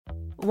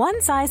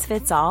One size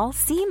fits all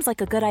seems like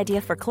a good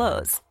idea for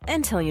clothes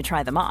until you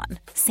try them on.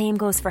 Same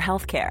goes for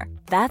healthcare.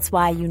 That's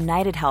why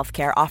United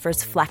Healthcare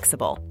offers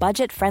flexible,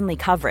 budget-friendly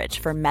coverage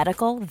for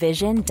medical,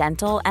 vision,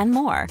 dental, and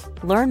more.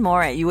 Learn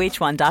more at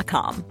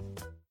uh1.com.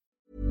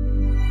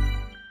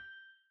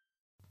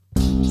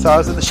 So I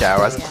was in the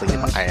shower, I was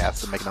cleaning my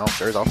ass and making all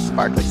sure it's all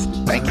sparkly,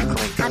 spanky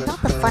clean. I'm not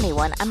the funny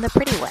one, I'm the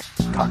pretty one.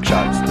 Cock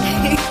shots.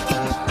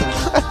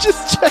 I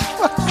just checked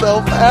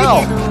myself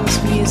out.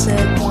 Candles,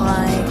 music,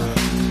 wine,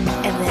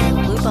 and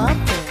then lube up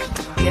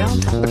and get on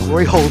top. The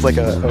glory hole's like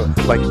a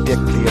dick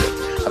theater.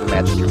 I've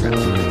imagined your friend.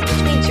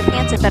 Which means your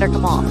pants had better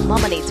come off.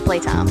 Mama needs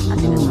playtime.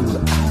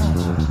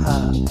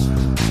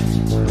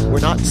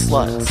 We're not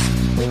sluts.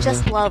 We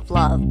just love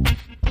love.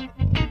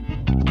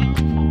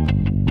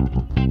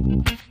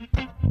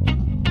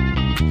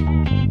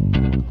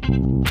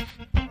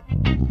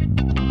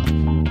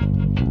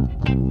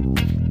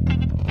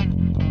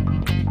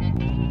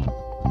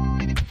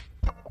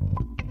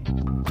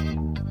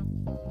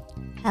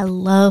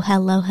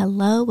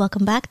 Hello.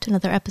 Welcome back to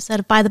another episode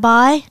of By the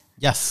By.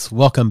 Yes,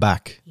 welcome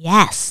back.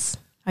 Yes.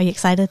 Are you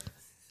excited?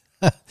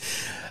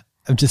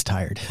 I'm just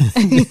tired.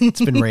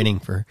 It's been raining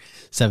for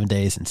 7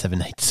 days and 7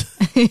 nights.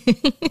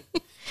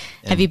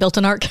 Have you built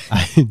an ark?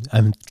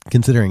 I'm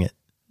considering it.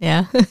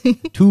 Yeah.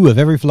 2 of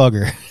every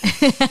flogger.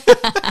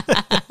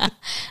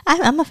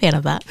 I'm a fan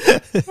of that.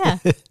 Yeah.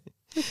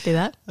 Let's do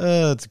that.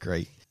 That's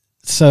great.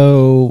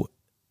 So,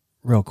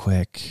 real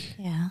quick.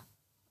 Yeah.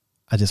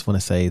 I just want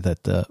to say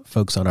that the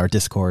folks on our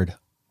Discord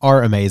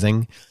are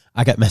amazing.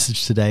 I got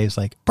messaged today. It's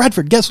like,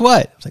 Bradford, guess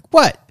what? I was like,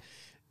 what?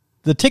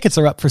 The tickets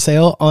are up for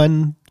sale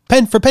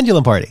for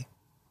Pendulum Party.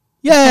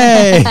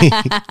 Yay!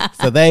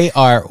 So they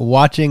are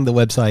watching the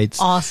websites.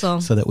 Awesome.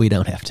 So that we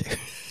don't have to.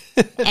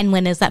 And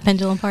when is that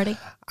Pendulum Party?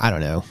 I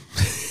don't know.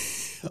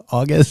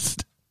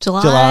 August.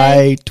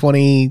 July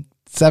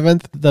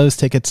 27th. Those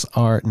tickets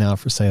are now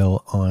for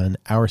sale on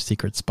Our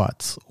Secret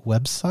Spots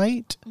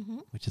website,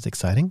 which is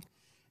exciting.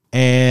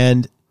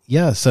 And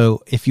yeah,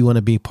 so if you want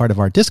to be part of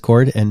our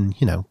Discord and,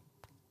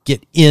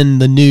 get in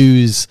the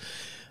news,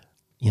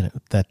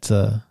 that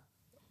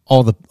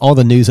all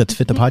the news that's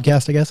fit the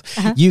podcast, I guess,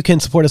 you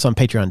can support us on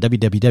Patreon,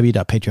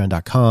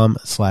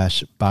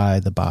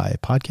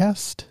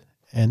 www.patreon.com/bythebypodcast,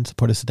 and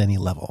support us at any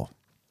level.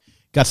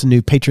 Got some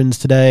new patrons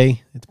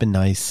today. It's been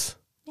nice.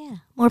 Yeah.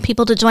 More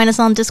people to join us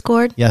on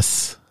Discord.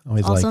 Yes.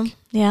 Always awesome.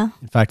 Yeah.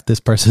 In fact,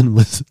 this person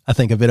was, I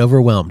think, a bit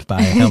overwhelmed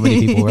by how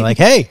many people were like,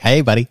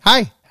 hey, buddy.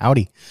 Hi.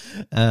 Howdy.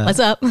 What's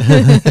up?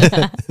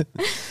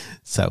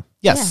 So,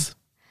 yes. Yeah.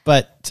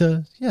 But,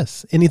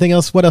 yes. Anything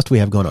else? What else do we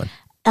have going on?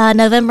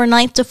 November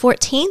 9th to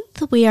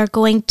 14th, we are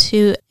going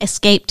to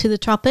escape to the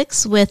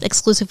tropics with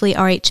exclusively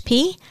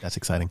RHP. That's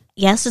exciting.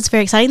 Yes, it's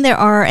very exciting. There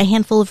are a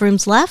handful of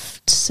rooms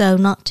left, so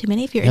not too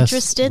many. If you're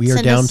interested, we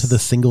are down to the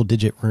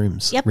single-digit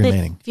rooms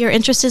remaining. If you're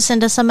interested,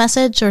 send us a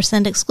message or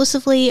send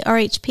exclusively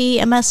RHP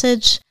a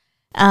message.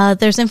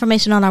 There's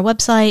information on our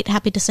website.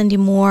 Happy to send you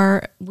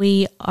more.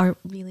 We are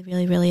really,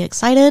 really, really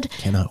excited.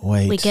 Cannot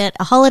wait. We get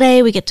a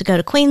holiday. We get to go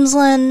to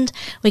Queensland.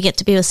 We get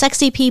to be with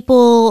sexy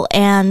people.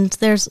 And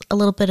there's a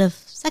little bit of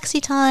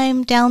sexy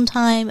time,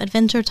 downtime,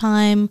 adventure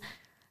time,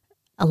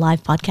 a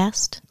live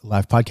podcast.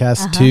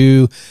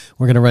 We're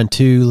going to run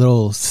 2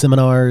 little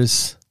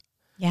seminars.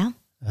 Yeah.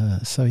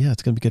 So, yeah,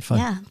 it's going to be good fun.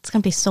 Yeah, it's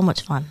going to be so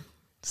much fun.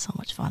 So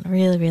much fun.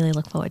 Really, really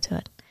look forward to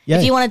it. Yay.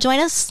 If you want to join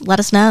us, let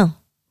us know.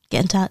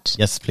 Get in touch.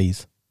 Yes,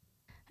 please.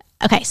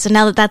 Okay, so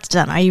now that that's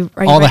done, are you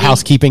all ready? The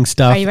housekeeping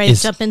stuff? Are you ready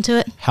to jump into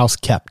it? House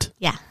kept.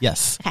 Yeah.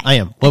 Yes, okay. I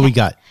am. What we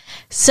got?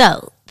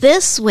 So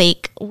this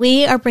week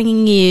we are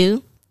bringing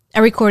you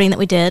a recording that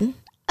we did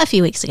a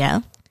few weeks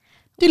ago.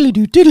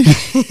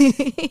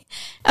 Diddly-doo.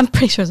 I'm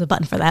pretty sure there's a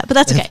button for that, but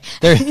that's okay.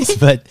 There is,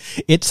 but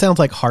it sounds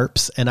like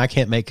harps, and I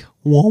can't make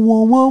wah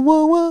wah wah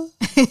wah wah.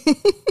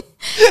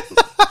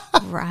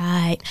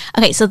 Right.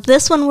 Okay, so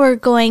this one we're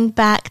going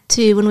back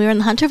to when we were in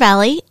the Hunter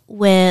Valley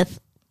with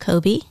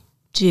Kobe,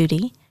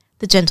 Judy,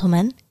 the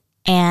gentleman,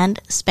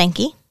 and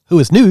Spanky. Who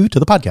is new to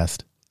the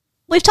podcast.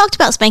 We've talked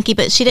about Spanky,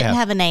 but she didn't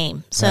have a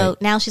name. So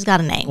now she's got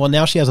a name. Well,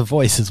 now she has a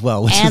voice as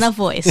well. A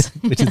voice.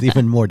 Which is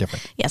even more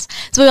different. Yes.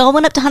 So we all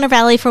went up to Hunter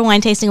Valley for a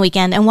wine tasting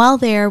weekend. And while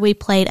there, we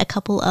played a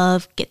couple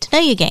of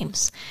get-to-know-you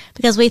games.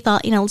 Because we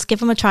thought, let's give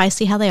them a try,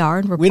 see how they are.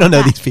 And we don't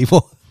know these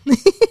people.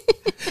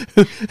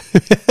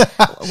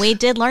 We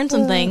did learn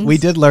some things.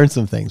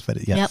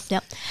 But yes.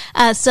 Yep.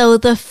 So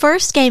the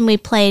first game we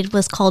played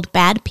was called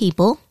Bad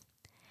People.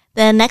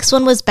 The next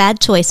one was Bad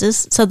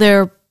Choices. So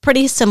they're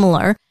pretty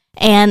similar.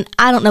 And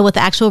I don't know what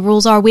the actual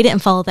rules are. We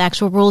didn't follow the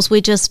actual rules.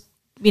 We just,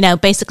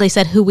 basically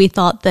said who we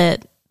thought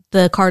that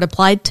the card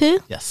applied to.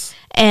 Yes.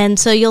 And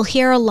so you'll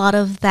hear a lot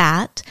of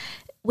that.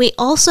 We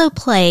also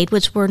played,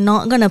 which we're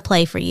not going to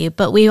play for you,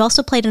 but we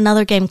also played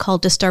another game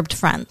called Disturbed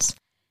Friends.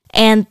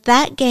 And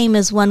that game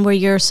is one where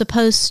you're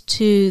supposed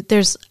to,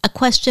 there's a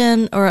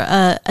question or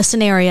a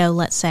scenario,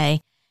 let's say,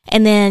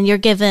 and then you're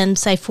given,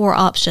 say, 4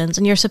 options,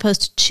 and you're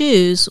supposed to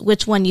choose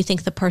which one you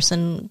think the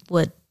person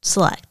would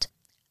select.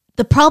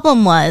 The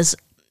problem was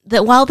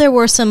that while there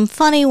were some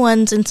funny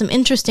ones and some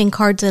interesting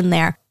cards in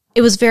there,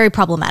 it was very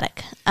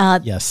problematic.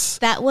 Yes.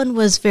 That one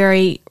was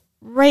very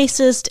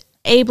racist,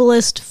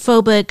 ableist,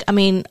 phobic. I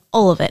mean,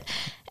 all of it.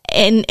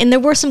 And there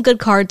were some good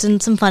cards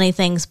and some funny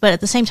things, but at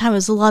the same time, it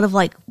was a lot of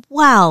like,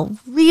 wow,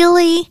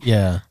 really?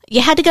 Yeah.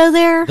 You had to go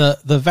there?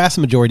 The vast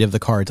majority of the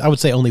cards, I would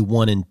say only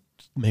 1 in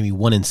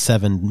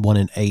 7, 1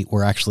 in 8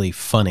 were actually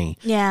funny.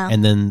 Yeah.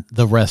 And then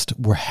the rest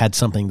had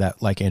something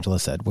that, like Angela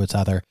said, was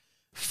either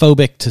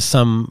phobic to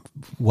some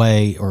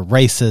way or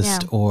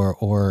racist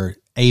or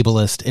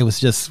ableist. It was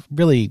just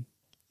really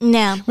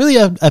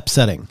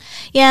upsetting.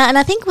 Yeah, and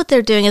I think what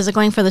they're doing is they're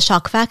going for the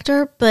shock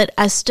factor, but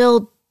I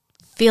still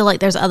feel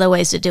like there's other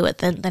ways to do it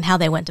than how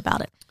they went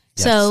about it.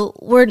 Yes. So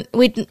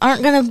we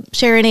aren't going to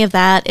share any of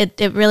that.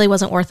 It really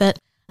wasn't worth it.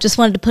 Just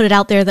wanted to put it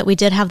out there that we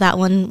did have that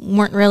one.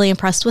 Weren't really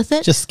impressed with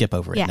it. Just skip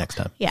over it next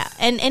time. Yeah,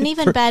 and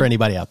even for, bad for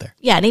anybody out there.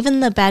 Yeah, and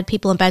even the bad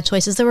people and bad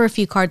choices. There were a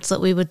few cards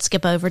that we would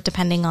skip over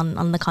depending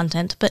on the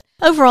content. But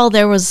overall,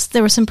 there was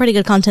some pretty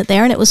good content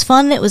there, and it was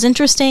fun. It was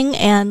interesting,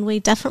 and we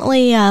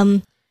definitely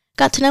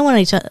got to know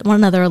one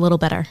another a little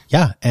better.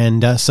 Yeah,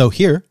 and so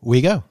here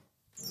we go.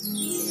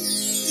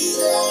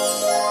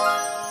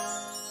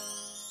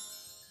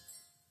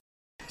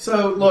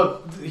 So,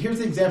 look, here's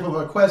the example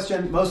of a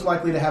question most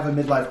likely to have a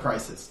midlife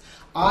crisis.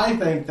 I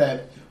think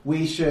that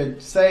we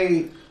should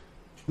say,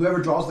 whoever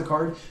draws the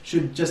card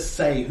should just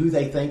say who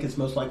they think is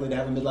most likely to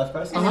have a midlife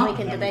crisis. And then we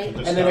can debate.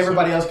 And then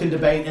everybody else can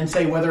debate and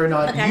say whether or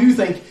not you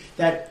think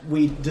that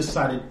we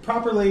decided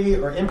properly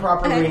or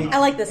improperly. Okay. I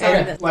like this. I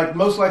like this. Like,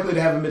 most likely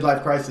to have a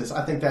midlife crisis.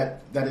 I think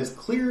that is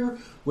clear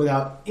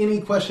without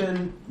any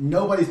question.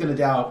 Nobody's going to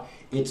doubt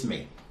it's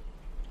me.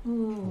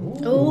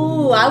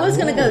 Ooh, I was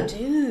going to go,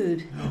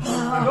 dude.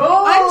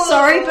 I'm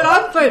sorry, but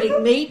I'm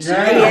voting me too.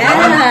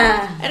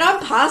 Yeah. And I'm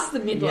past the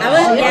midlife. I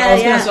was going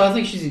to say, I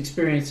think she's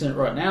experiencing it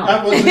right now.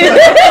 I agree.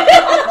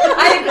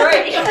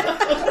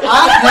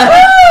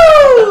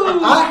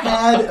 I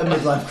had a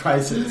midlife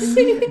crisis.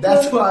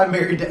 That's why I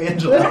married to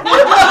Angela.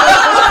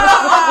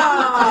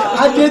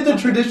 I did the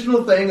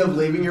traditional thing of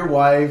leaving your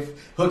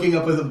wife, hooking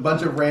up with a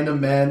bunch of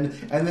random men,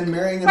 and then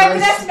marrying a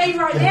that's me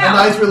right now.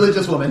 nice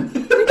religious woman.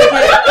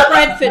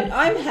 Bradford,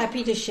 I'm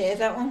happy to share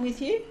that one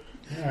with you.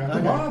 Yeah,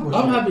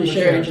 I'm happy to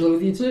share Angela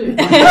with you too.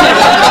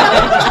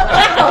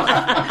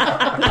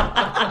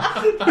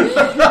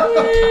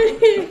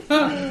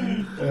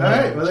 All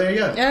right, well, there you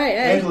go. All right.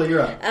 Angela,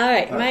 you're up. All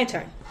right, my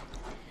turn.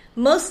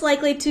 Most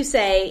likely to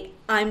say,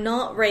 I'm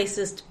not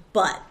racist,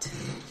 but...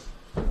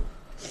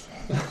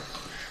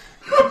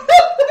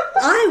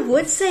 I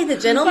would say the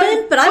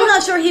gentleman, but I'm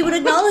not sure he would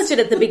acknowledge it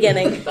at the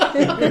beginning.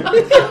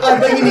 I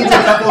think he needs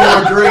a couple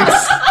more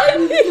drinks.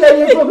 Yeah,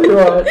 you're probably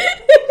right.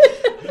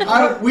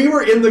 We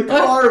were in the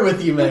car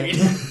with you, mate.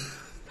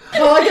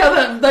 Oh, I got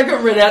that. They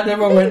got read out and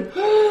everyone went...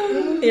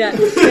 Yeah.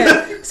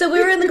 So we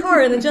were in the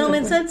car and the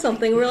gentleman said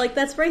something. We're like,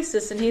 that's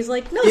racist. And he's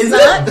like, no, it's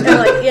not. And I'm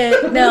like,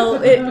 yeah, no,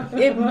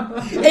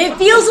 it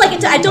feels like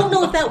it. I don't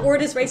know if that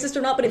word is racist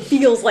or not, but it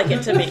feels like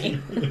it to me.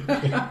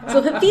 So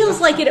if it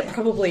feels like it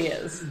probably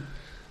is.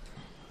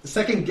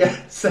 Second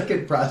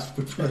prize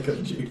would probably go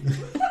to Judy.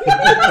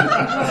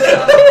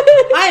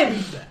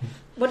 I'm...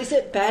 What is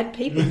it? Bad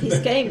people? This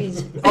game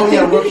is... Oh,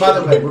 yeah, by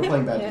the way, we're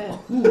playing bad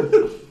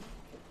people.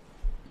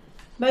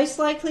 Most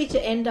likely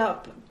to end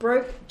up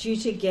broke due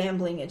to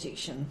gambling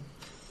addiction.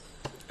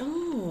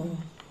 Oh.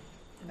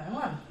 No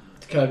one.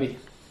 Kobe.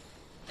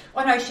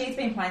 Oh no, she's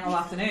been playing all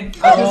afternoon.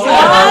 I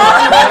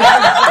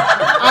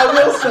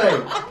will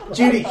say,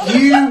 Judy,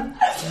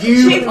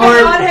 you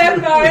are on her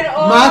phone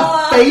all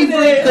my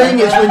favorite afternoon. thing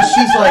is when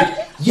she's like,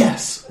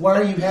 yes, why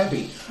are you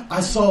happy? I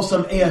saw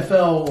some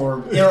AFL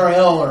or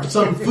NRL or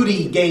some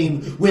footy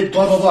game with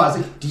blah, blah, blah. I was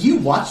like, do you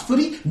watch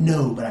footy?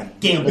 No, but I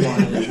gamble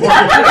on it.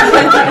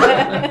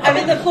 I'm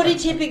in the footy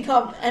tipping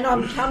comp and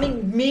I'm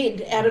coming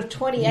mid out of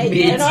 28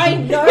 Mid. and I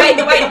know Wait,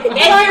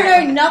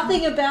 I know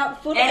nothing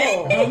about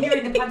football. And you're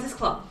in the punters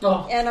club.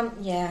 Oh. And I'm,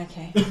 yeah,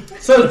 okay.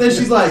 So then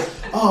she's like,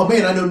 oh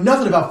man, I know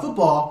nothing about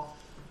football.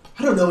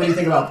 I don't know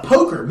anything about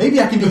poker.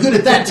 Maybe I can be good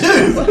at that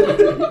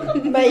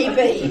too.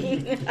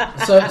 Maybe.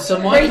 So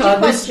my Read your card,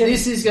 question.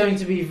 this is going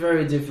to be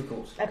very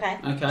difficult. Okay.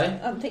 Okay?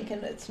 I'm thinking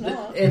it's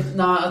not.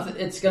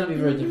 It's going to be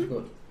very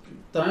difficult.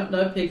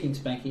 No peeking,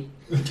 Spanky.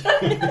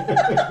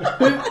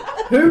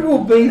 who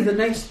will be the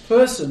next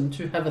person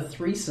to have a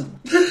threesome?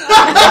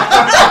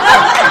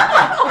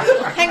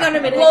 Hang on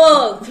a minute.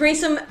 Whoa,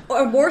 threesome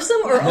or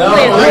moresome or No,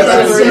 only a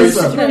that's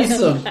threesome? a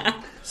threesome.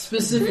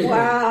 Specifically.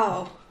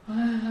 Wow.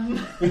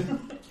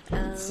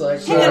 It's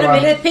like, Hang on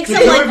a minute. Pick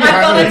someone.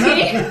 I've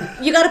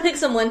volunteered. You got to pick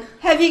someone.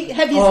 Have you got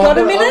a I've got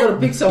to minute?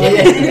 pick someone.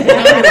 I've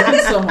got to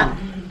pick someone.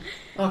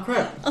 Oh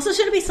crap! Also,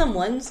 should it be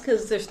someone's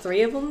because there's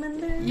 3 of them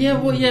in there? Yeah,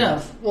 well,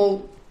 yeah.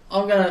 Well,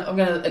 I'm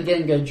gonna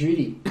again go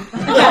Judy.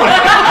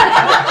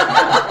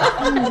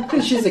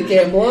 Because she's a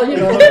gambler, you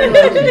know.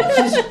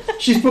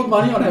 She's put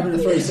money on having a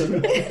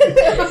threesome.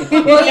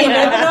 Well, you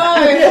never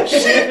know.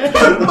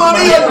 Put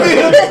money on me.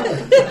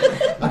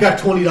 I got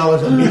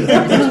 $20 on me. I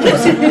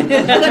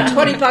got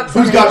 $20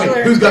 Who's on got me?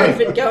 Angela Who's got and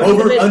me? Bradford going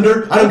Over, to the- under?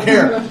 I don't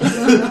care. I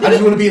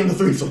just want to be in the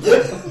threesome.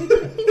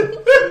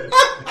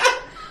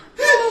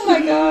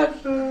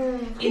 God.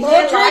 In More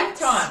their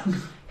drinks.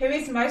 lifetime, who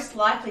is most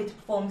likely to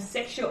perform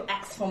sexual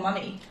acts for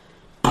money?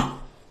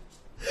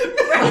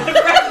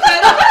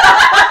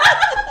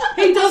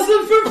 He does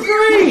them for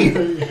free. You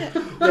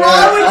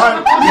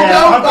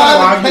don't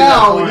buy the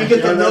cow when and you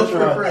get the Yeah, milk that's for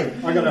right.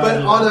 free. I gotta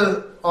But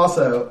argue.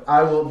 also,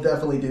 I will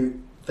definitely do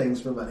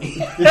things for money,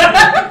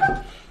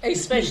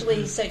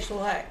 Especially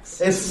sexual acts.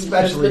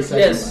 especially sexual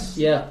Yes, acts.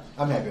 yeah.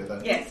 I'm happy with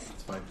that. Yes.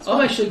 It's fine.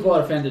 I'm actually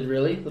quite offended,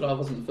 really, that I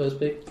wasn't the first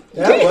pick.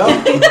 Yeah,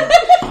 well,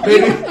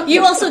 maybe.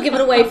 You also give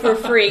it away for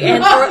free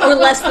and or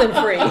less than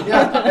free.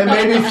 Yeah, and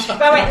maybe.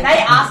 But wait,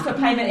 they ask for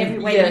payment every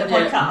week in the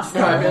podcast.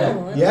 Right,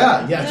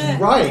 yeah. Yeah, that's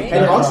right.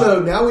 And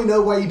also, now we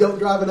know why you don't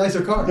drive a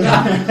nicer car.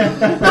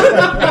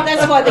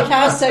 That's why the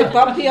car's so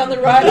bumpy on the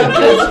road.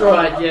 That's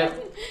right, yeah.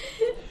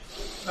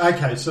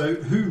 Okay, so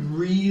who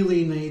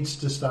really needs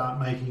to start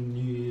making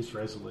New Year's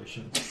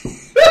resolutions?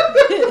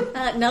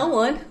 No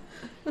one.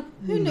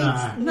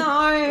 No.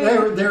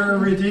 No. They're a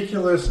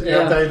ridiculous, Yeah.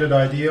 outdated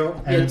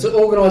ideal. Yeah, And to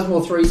organise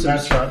more threesomes.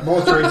 that's right.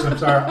 More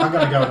threesomes are. I'm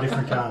going to go a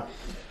different card.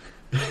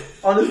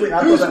 Honestly,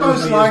 I Who's thought that was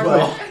most me likely? as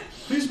well.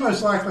 Who's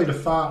most likely to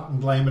fart and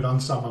blame it on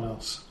someone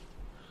else?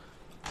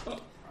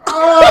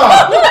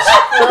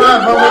 Oh!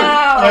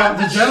 Yeah,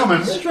 the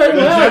gentleman. Straight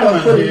the away, I'm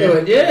gentleman pretty here.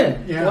 good, yeah.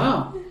 Yeah.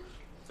 Wow.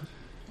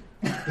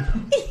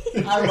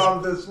 I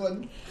love this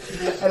one.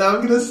 And I'm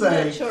going to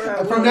say, Not sure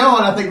I from will. now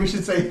on, I think we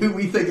should say who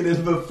we think it is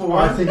before. Well,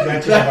 I think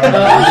that's it.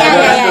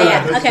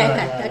 Yeah. That's Okay,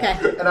 right.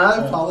 okay. And I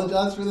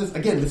apologize for this.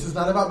 Again, this is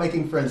not about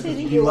making friends. Who do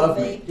You you love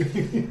want me. to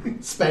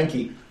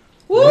Spanky.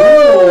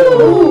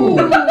 Woo!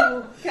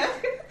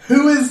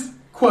 Who is,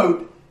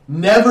 quote,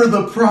 never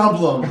the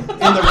problem in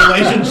the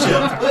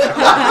relationship.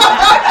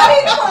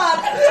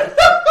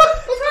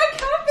 That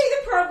can't be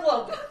the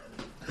problem.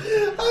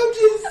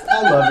 I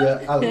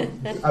love you.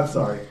 I'm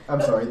sorry.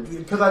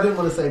 Because I didn't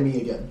want to say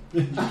me again.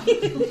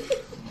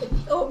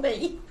 Or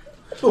me.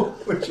 Oh,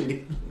 we're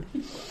cheating.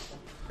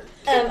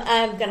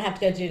 I'm gonna have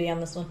to go Judy on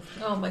this one.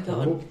 Oh my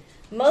God.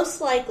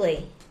 Most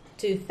likely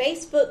to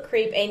Facebook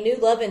creep a new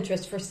love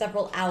interest for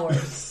several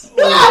hours.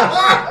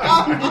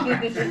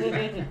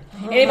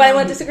 Anybody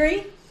want to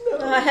disagree?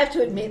 I have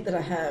to admit that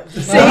I have.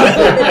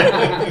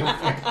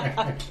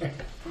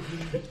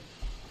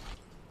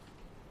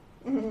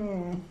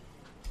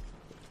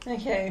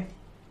 Okay.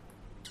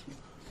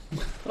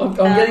 I'm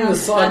getting the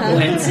side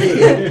glance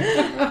here.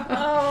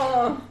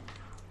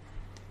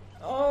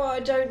 Oh, I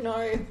don't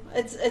know.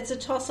 It's a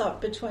toss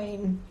up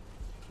between.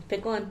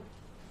 Pick one.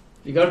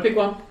 You got to pick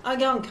one. I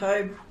go on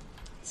Cobe.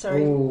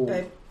 Sorry, Ooh.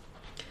 babe.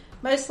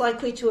 Most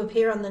likely to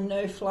appear on the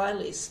no-fly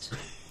list.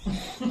 For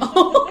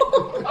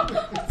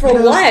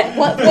what?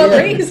 What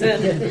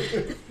reason?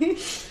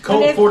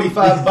 Colt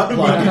 45 butt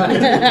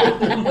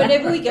plug.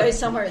 Whenever we go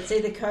somewhere, it's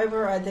either Cobra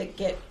or I that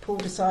get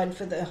pulled aside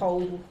for the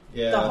whole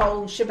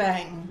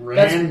shebang.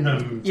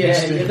 Random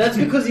testing. Yeah, that's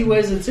because he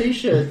wears a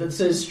t-shirt that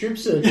says strip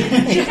search.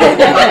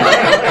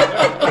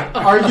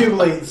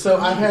 Arguably, so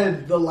I've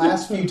had the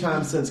last few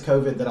times since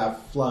COVID that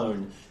I've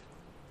flown,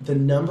 the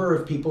number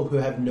of people who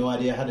have no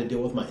idea how to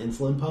deal with my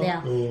insulin pump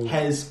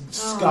has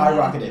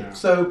skyrocketed. Yeah.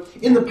 So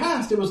in the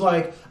past, it was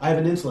like, I have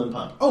an insulin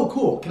pump. Oh,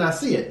 cool. Can I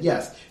see it?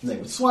 Yes. And they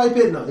would swipe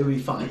it and it would be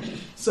fine.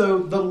 So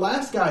the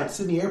last guy at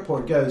Sydney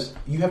Airport goes,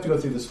 you have to go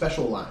through the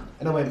special line.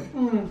 And I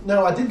went,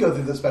 no, I did go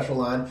through the special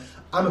line.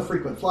 I'm a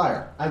frequent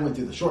flyer. I went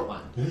through the short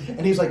line.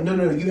 And he's like, no,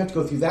 you have to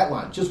go through that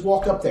line. Just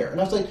walk up there. And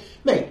I was like,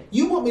 mate,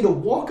 you want me to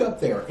walk up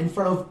there in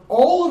front of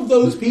all of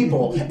those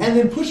people and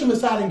then push them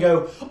aside and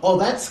go, oh,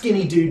 that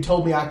skinny dude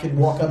told me I could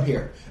walk up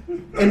here.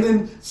 And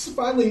then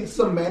finally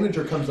some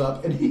manager comes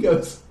up and he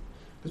goes,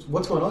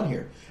 what's going on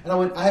here? And I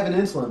went, I have an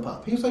insulin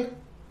pump. He was like,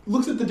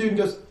 looks at the dude and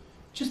goes,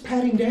 just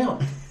pat him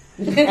down.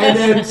 And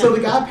then, so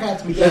the guy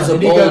pats me down. There's a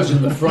and he bulge goes,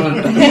 in the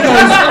front.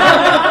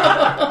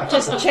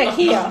 Just check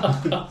here.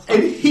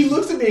 and he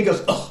looks at me and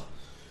goes, oh,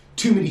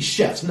 too many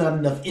chefs, not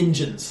enough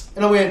engines.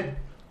 And I went,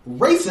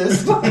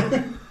 racist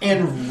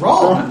and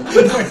wrong.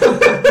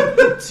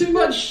 Too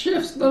much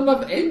shifts, not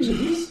enough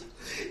engines.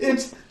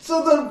 It's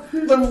so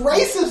the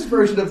racist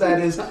version of that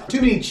is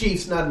too many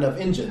chiefs, not enough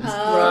engines.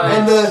 Right.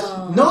 And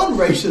the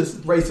non-racist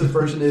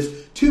version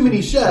is too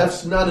many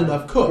chefs, not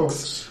enough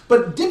cooks.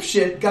 But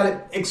dipshit got it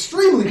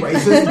extremely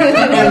racist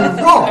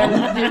and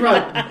wrong. You're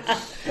right.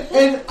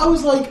 And I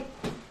was like,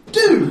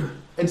 dude.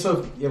 And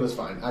so it was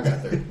fine. I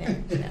got there.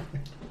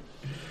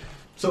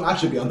 So I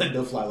should be on that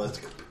no-fly list.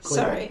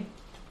 Sorry.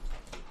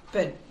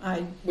 But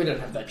We don't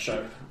have that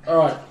show.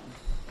 Alright.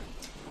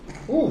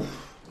 Ooh.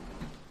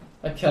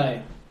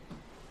 Okay.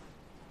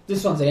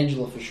 This one's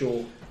Angela for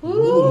sure.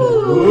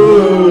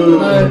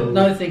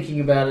 No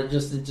thinking about it,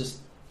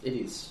 it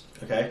is.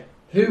 Okay.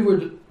 Who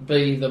would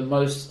be the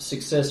most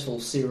successful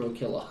serial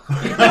killer?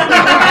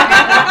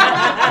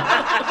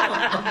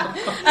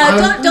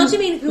 Don't you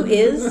mean who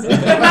is?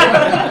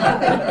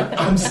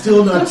 I'm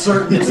still not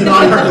certain it's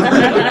not her.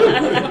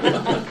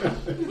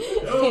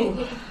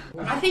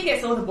 I think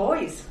it's all the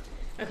boys.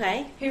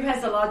 Okay. Who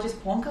has the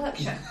largest porn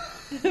collection?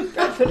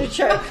 Bradford a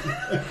choke.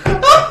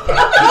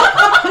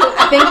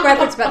 I think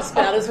Bradford's about to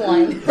spit out his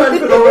wine.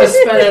 Bradford always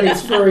spat out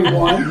his furry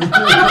wine.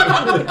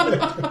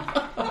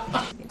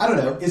 I don't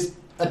know. Is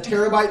a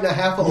terabyte and a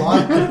half a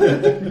lot?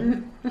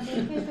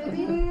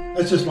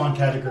 That's just one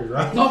category,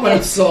 right? Not when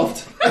it's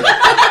soft.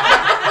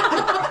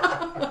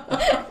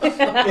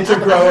 It's a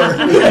grower.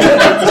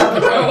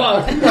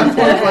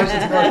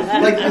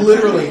 Like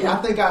literally, I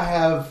think I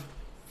have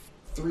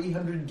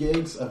 300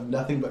 gigs of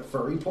nothing but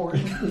furry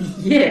porn.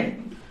 Yeah.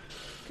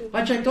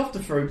 I jacked off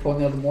the furry porn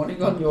the other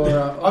morning on your...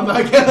 on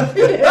my account.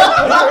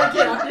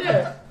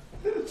 Yeah.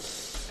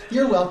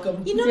 You're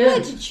welcome. You're not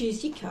allowed to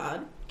choose your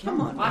card.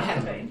 Come on. I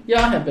have been.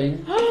 Yeah, I have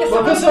been.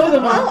 Well, but some of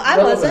them are I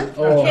relevant.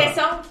 wasn't. Yeah,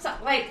 some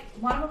like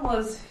one of them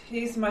was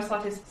who's most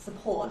likely to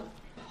support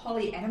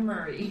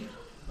polyamory.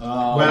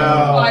 Oh,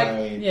 Well,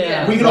 right.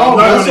 Yeah. We can Well, all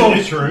no one in wrestle.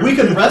 this room. We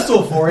can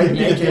wrestle for it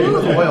naked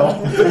with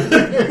oil.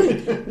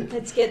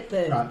 Let's get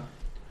the. Right.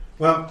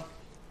 Well,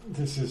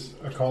 this is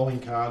a calling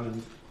card,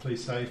 and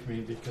please save me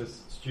because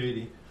it's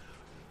Judy.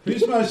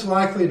 Who's most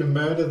likely to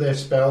murder their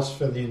spouse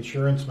for the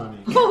insurance money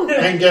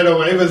and get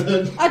away with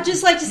it? I'd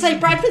just like to say,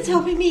 Bradford's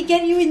helping me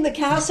get you in the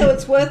car, so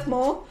it's worth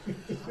more.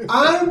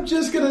 I'm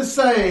just gonna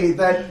say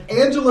that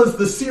Angela's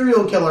the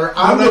serial killer.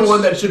 I'm the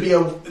one that should be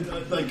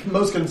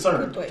most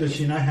concerned. Does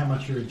she know how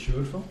much you're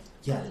insured for?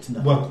 Yeah, it's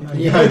not. Well,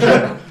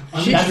 Yeah.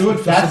 I'm insured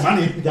for some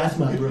money. That's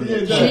my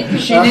brilliant.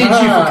 She needs you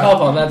for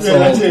cover, that's Yeah, all.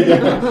 that's it.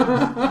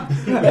 Yeah.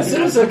 As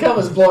soon as her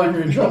cover's blowing,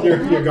 you're in trouble.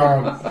 You're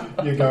gone.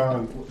 You're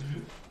gone.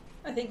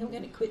 I think I'm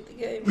going to quit the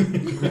game.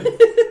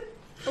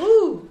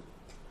 Ooh.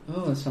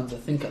 Oh, that sounds a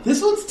thinker. This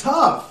one's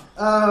tough.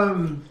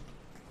 I'm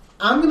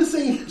gonna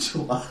say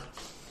Angela.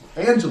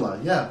 Angela,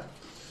 yeah.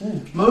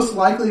 Most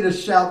likely to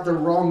shout the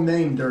wrong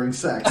name during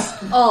sex.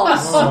 Oh,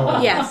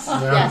 yes.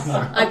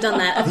 I've done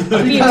that a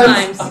few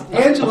times.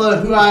 Angela,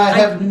 who I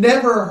have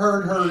never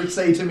heard her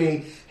say to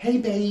me, "Hey,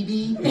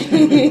 baby."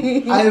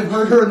 I have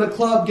heard her in the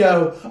club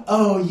go,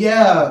 "Oh,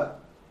 yeah,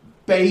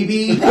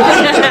 baby."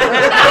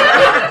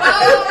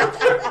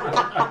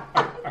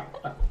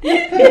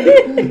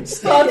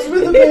 Starts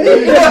with a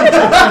baby.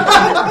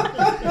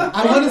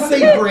 I want to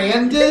say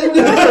Brandon.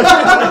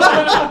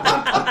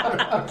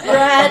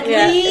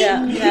 Bradley.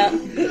 Yeah.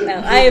 No,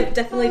 I have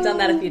definitely done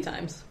that a few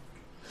times.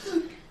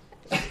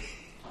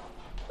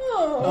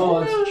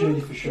 Oh, that's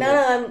Judy for sure.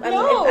 No,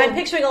 I'm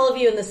picturing all of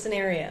you in this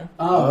scenario.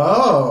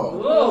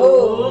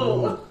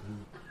 Oh.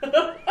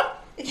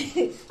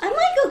 I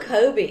might go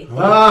Kobe,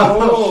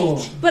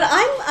 Oh. but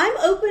I'm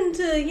open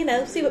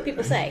to see what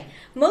people say.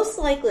 Most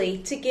likely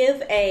to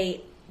give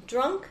a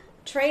drunk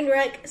train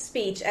wreck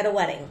speech at a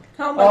wedding.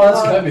 Oh my Oh,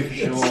 that's god. Kobe for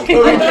sure.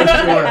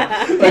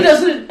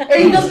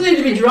 He doesn't need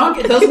to be drunk.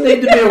 It doesn't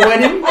need to be a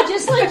wedding. I'd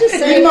just like to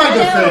say, In my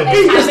defense.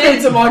 He just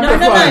needs a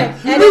microphone.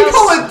 At We our,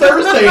 call it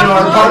Thursday in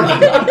our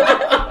apartment.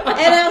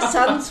 at our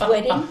son's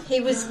wedding, he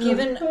was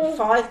given a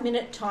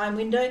 5-minute time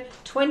window.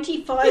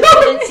 25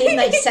 minutes in,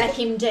 they sat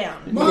him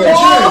down.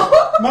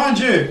 Mind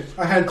you,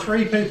 I had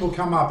 3 people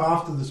come up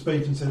after the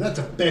speech and say, "That's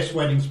the best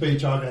wedding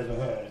speech I've ever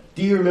heard."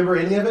 Do you remember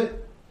any of it?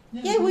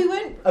 Yeah, we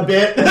went. A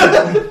bit.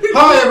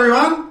 Hi,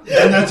 everyone!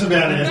 And that's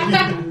about it.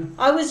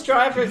 I was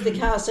driver of the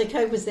car, so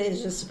Cope was there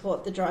to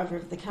support the driver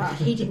of the car.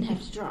 He didn't have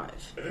to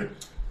drive.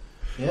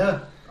 Yeah.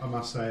 I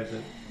must say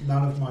that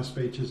none of my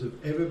speeches have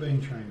ever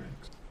been train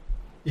wrecks.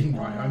 In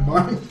my own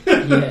mind.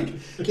 Yeah.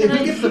 Who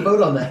gets the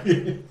vote on that?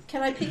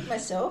 Can I pick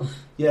myself?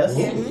 Yes.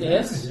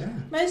 Yes. Yeah.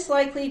 Most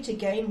likely to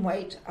gain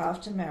weight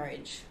after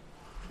marriage.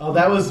 Oh,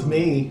 that was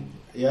me.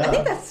 Yeah. I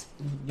think that's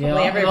Yeah,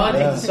 Probably I everyone.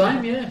 think the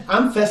same, yeah.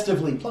 I'm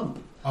festively plump.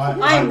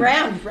 I'm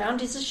round.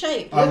 Round is a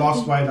shape. I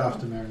lost weight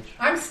after marriage.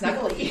 I'm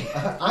snuggly.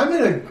 I'm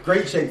in a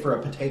great shape for a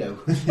potato.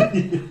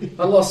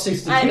 I lost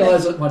 60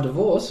 kilos at my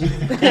divorce. Is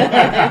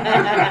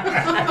that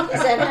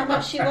how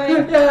much you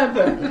weigh? Yeah,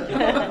 but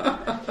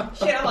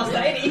Shit, I lost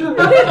 80.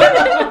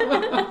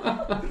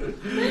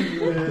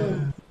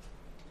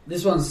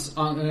 this one's...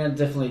 I'm going to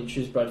definitely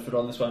choose Bradford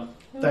on this one.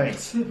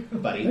 Thanks,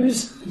 buddy.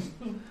 Who's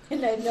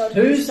No, the not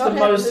most having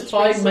the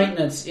high threesome.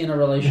 maintenance in a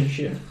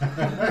relationship?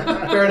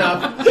 Fair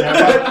enough.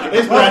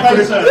 It's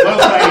Bradford.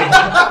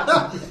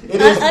 Well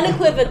It is.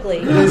 unequivocally.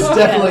 It is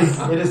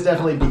definitely. It is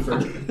definitely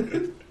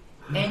Beeford.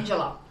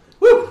 Angela.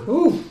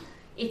 Ooh.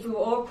 If we were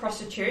all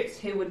prostitutes,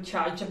 who would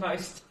charge the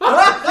most?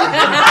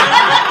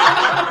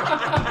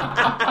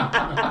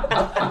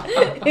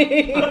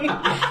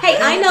 Hey,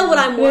 I know what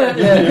I'm worth.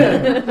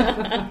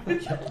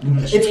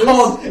 It's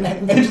called.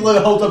 Angela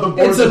holds up a board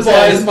It's a that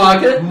says buyer's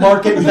market.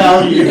 market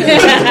value.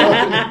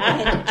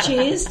 And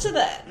cheers to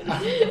that.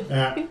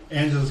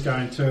 Angela's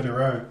going 2 in a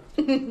row.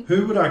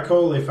 Who would I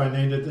call if I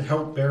needed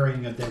help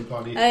burying a dead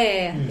body? Oh,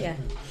 yeah.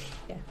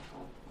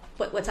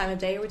 What time of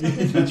day are we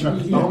talking? That's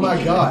right. Oh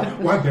my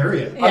god. Why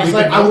bury it? I was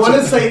like, I want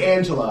to say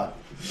Angela,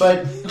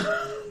 but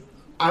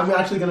I'm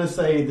actually going to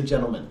say the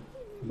gentleman.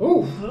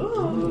 Ooh.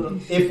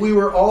 If we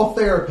were all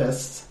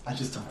therapists, I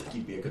just don't think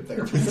he'd be a good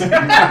therapist.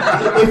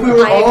 If we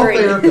were all agree.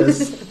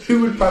 therapists,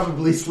 who would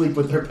probably sleep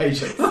with their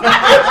patients?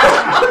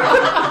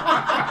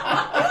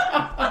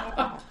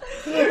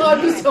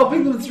 I'm just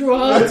helping them through a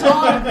hard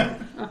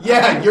time.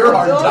 Yeah, your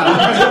hard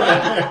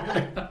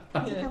time.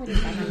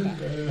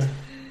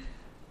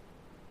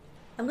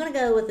 I'm going to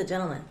go with the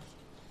gentleman.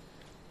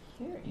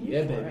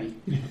 Yeah, baby.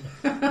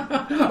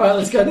 Alright,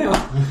 let's go now.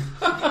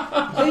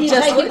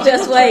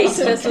 Just wait.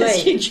 Just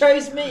wait. You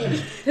chose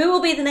me. Who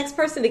will be the next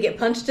person to get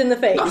punched in the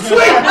face?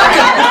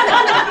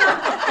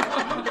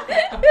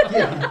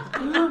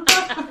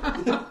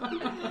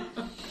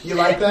 You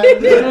like that?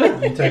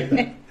 You take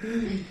that.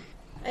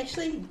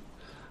 Actually,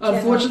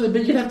 Unfortunately,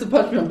 but you'd have to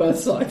punch me on both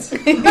sides.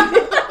 Is this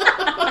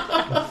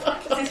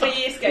where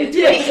you escaped?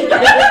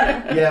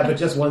 Yeah, but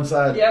just one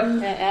side. Yep.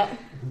 Yeah.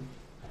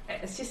 Right,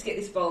 let's just get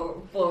this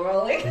ball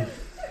rolling.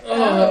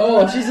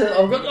 Oh, she said,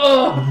 I've got.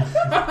 Oh!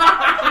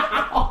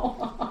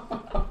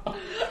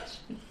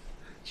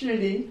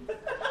 Judy. No,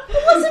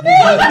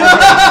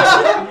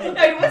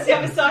 what's the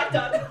other side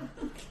done?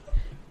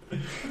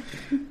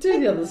 Do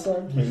the other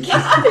side, please.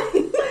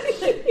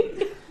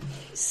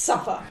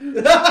 suffer.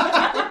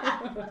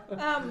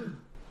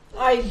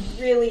 I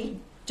really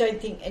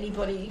don't think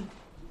anybody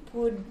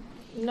would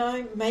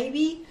know.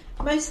 Maybe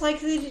most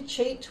likely to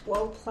cheat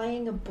while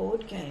playing a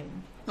board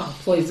game. Oh,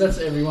 please, that's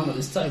everyone at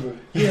this table.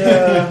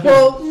 Yeah.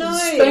 Well, No.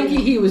 Spanky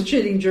here was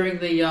cheating during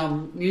the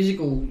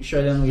musical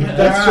showdown we had.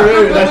 That's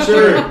true. That's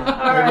true.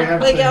 All right,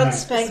 look out,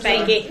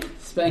 Spanky.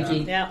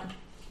 Spanky. Yeah.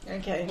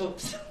 Okay.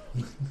 Oops.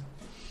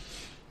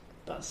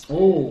 Bust.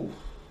 Oh.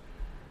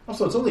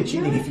 Also, it's only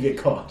cheating if you get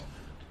caught.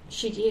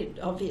 She did,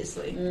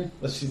 obviously.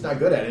 But she's not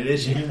good at it,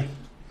 is she?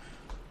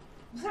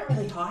 Was that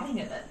really hiding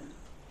it then?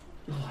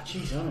 Oh,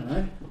 jeez, I don't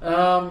know.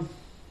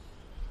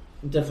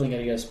 I'm definitely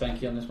going to go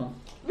Spanky on this one.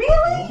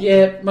 Really?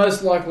 Yeah,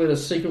 most likely to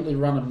secretly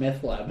run a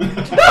meth lab.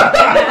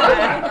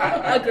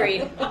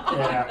 Agreed.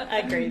 Yeah.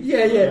 Agreed.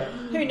 Yeah.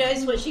 Who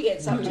knows what she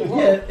gets up to?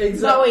 Yeah,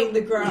 exactly. Mowing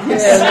the grass. Yeah,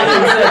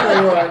 that's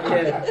exactly right.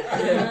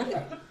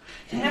 Yeah.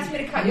 Don't ask me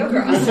to cut your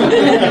grass.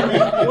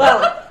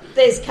 Well,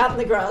 there's cutting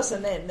the grass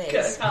and then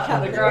there's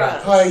cutting the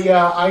grass. Hi,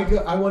 yeah,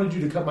 I wanted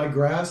you to cut my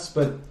grass,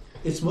 but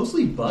it's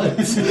mostly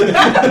buds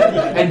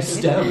and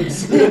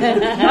stems.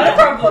 Not a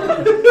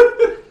problem.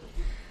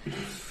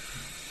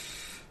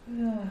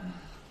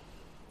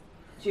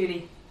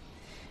 Judy.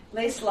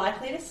 Least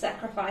likely to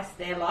sacrifice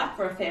their life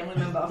for a family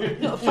member.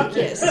 Oh, fuck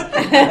yes.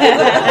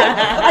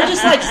 I'd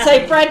just like to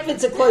say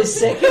Bradford's a close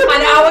second. I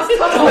know, I was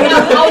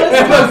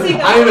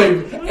tossing up.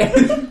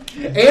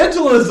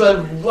 Angela's a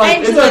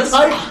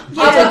type.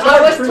 I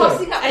was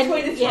tossing up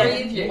between the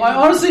three of you. I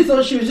honestly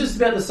thought she was just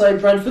about to say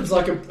Bradford's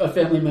like a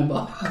family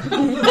member.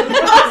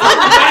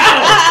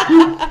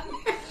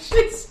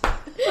 She's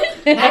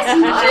going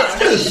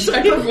to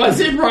sacrifice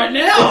him right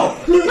now.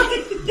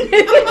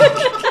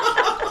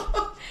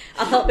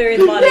 I'll help bury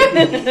the body.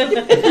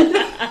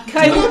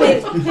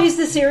 Who's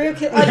the serial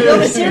killer? Oh, you're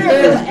the serial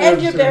killer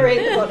and you're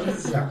burying the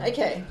bodies. Yeah.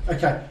 Okay.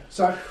 Okay,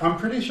 so I'm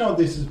pretty sure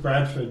this is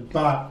Bradford,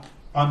 but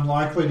I'm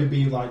likely to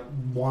be like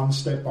one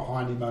step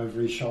behind him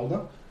over his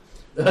shoulder.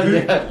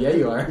 Yeah,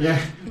 you are. Yeah,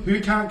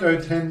 who can't go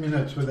 10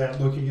 minutes without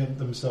looking at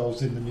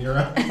themselves in the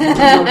mirror?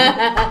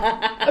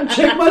 I've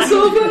checked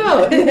myself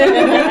out.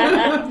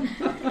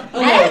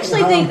 I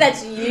actually think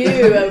that's you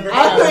over him.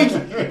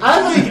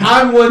 I think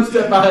I'm one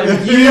step behind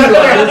you on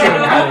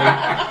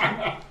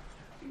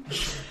this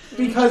one.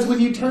 Because when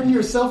you turn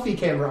your selfie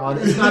camera on,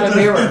 it's not a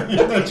mirror.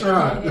 That's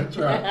right.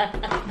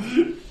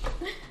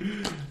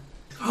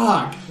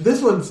 Fuck,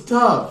 this one's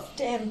tough.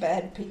 Damn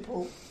bad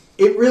people.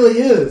 It really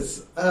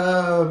is.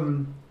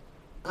 I'm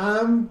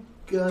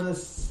gonna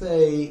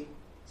say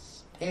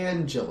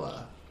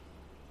Angela.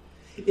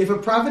 If a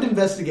private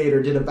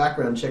investigator did a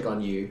background check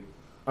on you,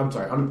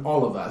 on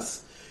all of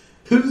us,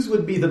 whose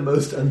would be the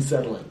most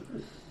unsettling?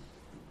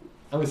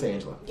 I'm gonna say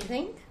Angela. You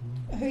think?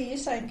 Who are you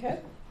saying,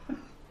 Kurt?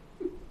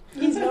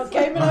 He's not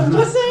gaming up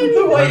to say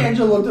The way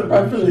Angela looked at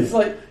Bradford, it's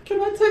like, can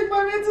I take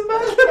my answer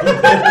back?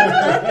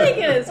 I'm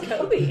thinking it's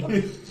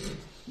Kobe.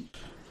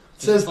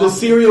 Says the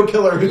serial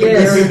killer who can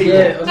bury people.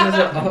 Yeah,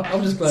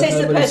 I'm just glad Says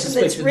the nobody person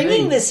that's suspected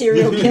ringing me. the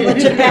serial killer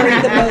to bury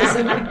the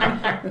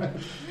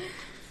person.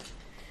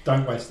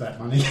 Don't waste that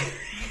money.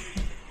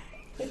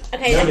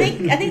 Okay,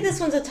 I think this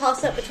one's a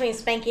toss-up between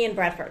Spanky and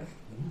Bradford.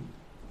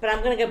 But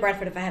I'm going to go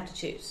Bradford if I have to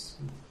choose.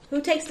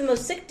 Who takes the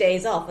most sick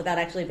days off without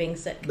actually being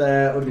sick?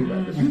 That would be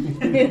better.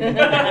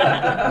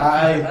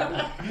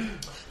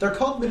 They're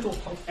called mental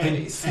health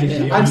days.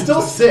 I'm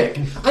still sick.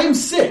 I am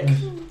sick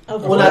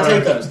when I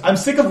take those. I'm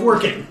sick of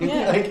working.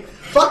 Yeah. Like,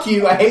 fuck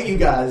you. I hate you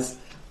guys.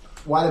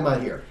 Why am I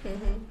here?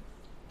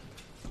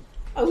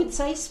 I would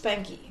say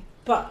Spanky,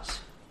 but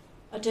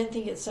I don't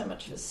think it's so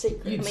much of a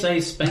secret. You'd say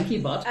Spanky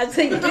butt. I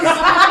think it's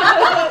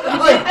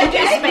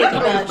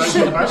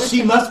Spanky Butt.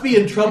 She must be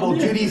in trouble.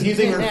 Judy's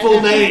using her full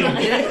name.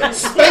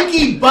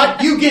 Spanky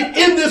butt, you get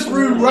in this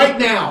room right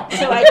now.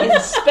 So I can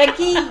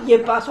Spanky your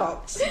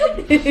buttocks.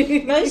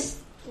 Most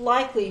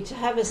likely to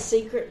have a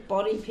secret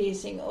body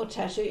piercing or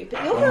tattoo,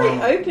 but you're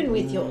very open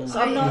with yours.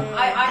 I'm not.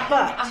 I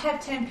have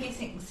 10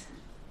 piercings.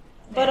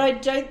 But I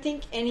don't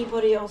think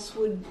anybody else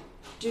would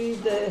do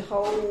the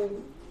whole.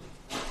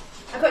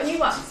 I've got new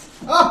ones.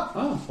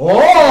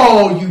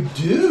 Oh, you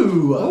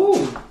do.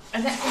 Oh,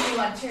 And that's a new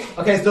one too.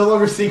 Okay, it's no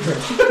longer secret.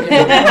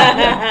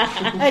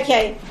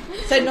 Okay,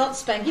 so not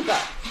Spanky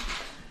Butt.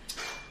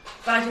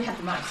 But I do have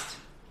the most.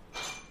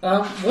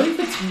 What if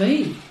it's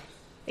me?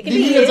 It can You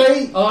be can you.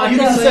 say, Oh, I you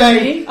can can say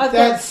say me?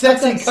 that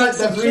sexy I've got cut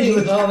sexy that's reading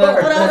with Oh, the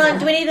that- Hold on.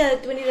 Do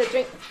we need a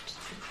drink?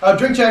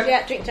 Drink check.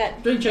 Yeah, drink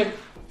check. Drink check.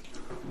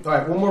 All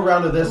right, one more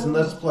round of this, and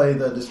let's play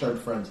the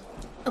Disturbed Friends.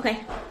 Okay.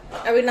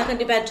 Are we not going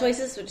to do bad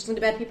choices? We're just going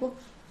to do bad people?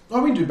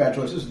 Oh, we can do bad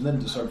choices and then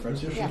Disturbed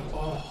Friends. Yeah.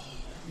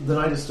 The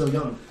night is still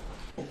young.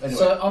 Anyway.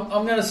 So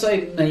I'm going to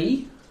say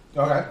me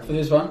Okay. for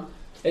this one.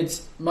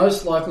 It's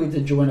most likely to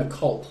join a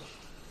cult.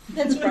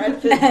 That's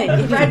Bradford.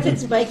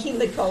 Bradford's making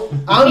the cult.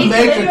 I'm He's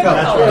making the a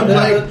cult.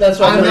 cult. That's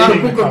why I'm I'm not not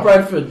a Book cult. of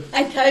Bradford.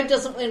 And Cove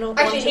doesn't want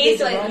to Actually, be he's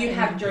the like right you one.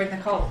 have during the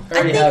cult. I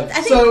already I have.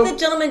 think So- the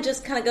gentleman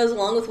just kind of goes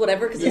along with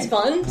whatever because it's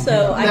fun.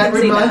 So I That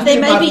can see reminds that. me There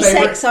of may my be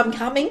favorite- sex, I'm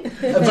coming.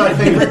 My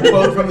favorite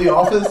quote from The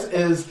Office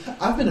is,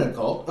 I've been in a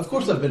cult. Of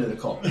course I've been in a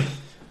cult.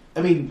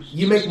 I mean,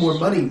 you make more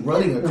money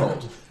running a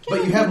cult,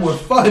 but you have more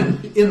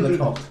fun in the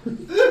cult.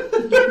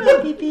 Come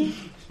on, Pippi.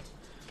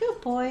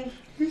 Good boy.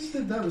 Who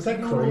said that? Was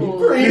that Creed?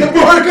 Ooh. Creed, of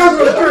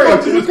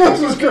course. Of course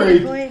it was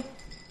Creed. Boy.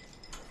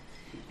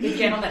 The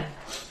gentleman.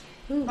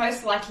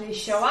 Most likely to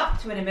show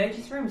up to an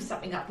emergency room with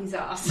something up his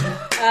ass.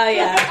 Oh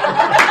yeah.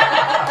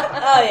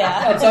 Oh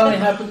yeah. That's only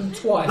happened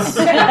twice.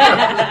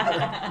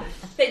 That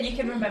you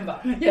can remember.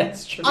 Yeah,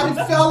 it's true. I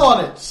fell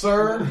on it,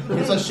 sir.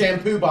 It's a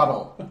shampoo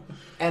bottle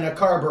and a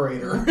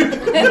carburetor.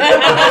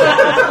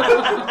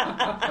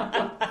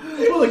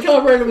 Well, the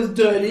carburetor was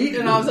dirty,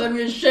 and I was having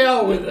a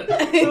shower with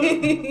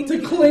it to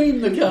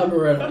clean the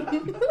carburetor.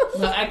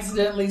 And I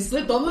accidentally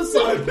slipped on the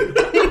soap.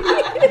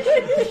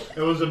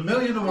 It was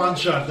 1,000,000 to 1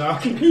 shot,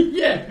 Doc.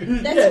 Yeah,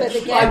 That's yeah. where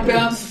the I gap is.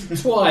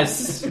 bounced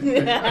twice.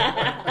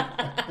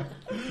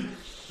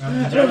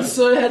 And And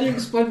so, how do you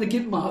explain the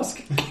gimp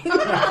mask?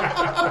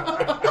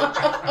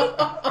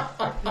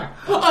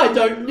 I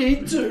don't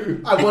need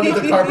to. I wanted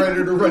the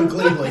carburetor to run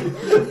cleanly.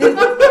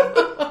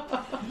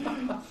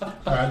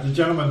 Alright, the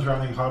gentleman's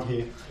running hot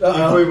here.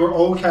 Uh-oh. If we were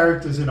all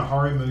characters in a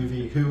horror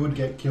movie, who would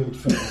get killed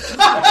first?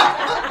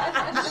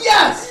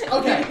 Yes!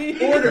 Okay,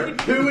 order.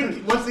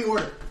 What's the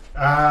order?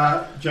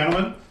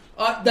 Gentlemen,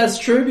 That's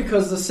true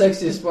because the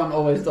sexiest one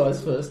always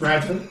dies first.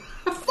 Bradford,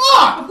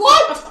 Fuck!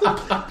 What?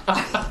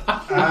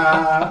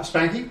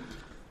 Spanky,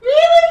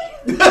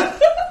 Really?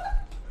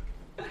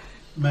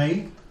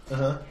 me,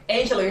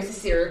 Angela is a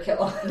serial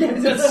killer.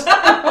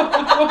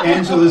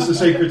 Angela's the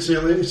secret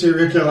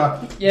serial killer,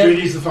 Yep.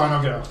 Judy's the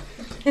final girl.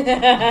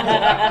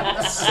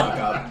 Suck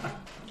up.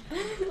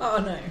 Oh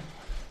no.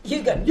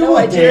 You've got no You're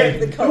idea of dead.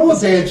 the You're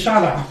conversation. dead.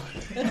 Shut up.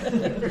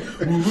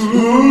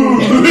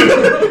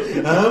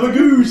 I'm a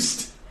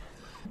goose.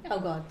 Oh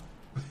god.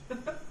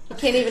 You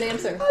can't even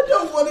answer. I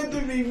don't want it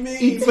to be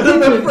me, but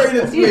I'm afraid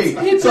it's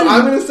me. So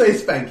I'm going to say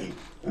Spanky.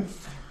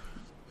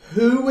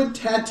 Who would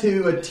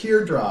tattoo a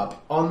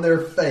teardrop on their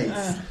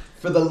face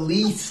for the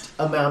least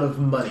amount of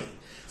money?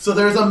 So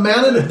there's an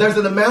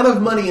amount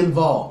of money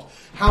involved.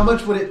 How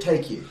much would it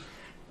take you?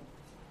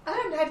 I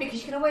don't know because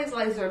you can always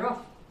laser it off.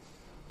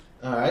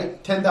 All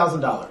right,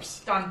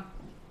 $10,000. Done.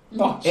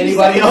 Oh,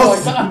 Anybody she's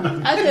else? like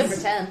that. I'd go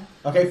for 10.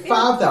 Okay,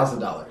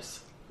 $5,000.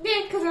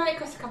 Yeah, because it only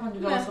costs a couple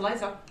 $100 for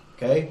laser.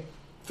 Okay,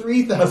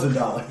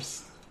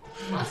 $3,000.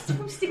 I'll stick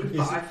with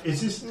 5.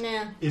 Is this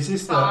Nah. the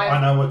Five. I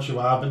know what you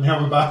are, but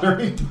now we're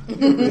bartering?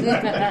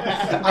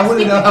 I want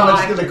to know how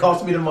much it's going to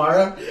cost me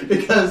tomorrow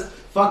because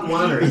fuck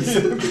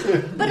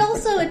wineries. But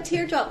also, a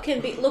teardrop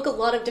can look a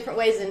lot of different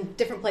ways in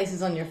different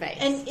places on your face.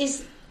 And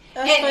is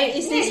And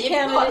this you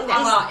can counted? put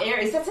other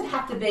areas. Doesn't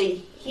have to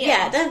be here.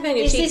 yeah, it doesn't be on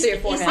your Is cheeks this- or your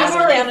is forehead. this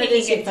I'm already counted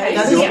thinking as your it face?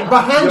 That is Yeah.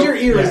 behind your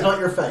ear is Yeah. not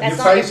your face. That's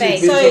Your not your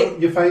face, is face. So-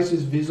 your face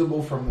is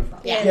visible from the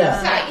front. Yeah.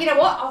 Yeah. So, you know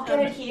what? I'll get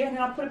it here and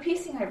then I'll put a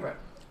piercing over it.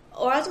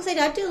 Or I was going to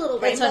say, I'd do a little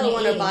That's on rainbow your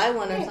one or ear. buy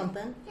one or Yeah.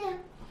 something. Yeah.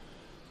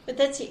 But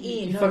that's your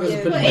ear, You not fuckers are your...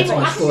 putting Well, way too even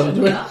much thought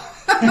into it.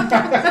 I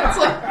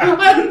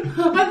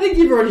I think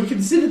you've already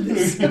considered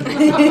this. The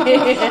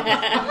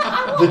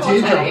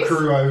teardrop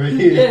crew over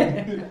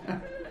here. Yeah.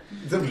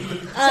 The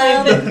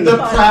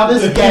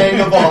proudest gang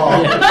of all.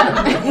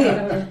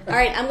 All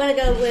right, I'm going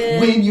to go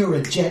with... When you're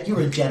a jet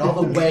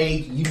all the way.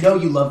 You know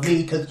you love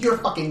me because you're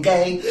fucking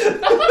gay.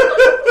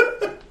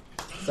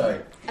 Sorry.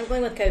 I'm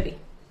going with Kobe.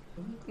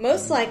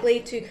 Most likely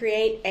to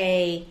create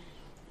a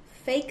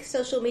fake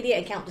social media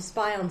account to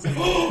spy on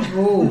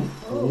someone.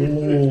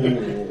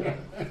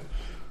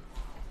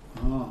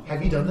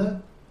 Have you done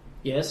that?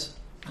 Yes.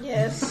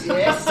 Yes.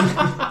 Yes.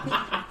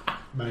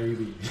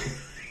 Maybe.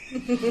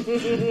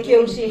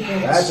 Guilty.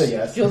 That's a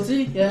yes.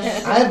 Guilty? Yeah.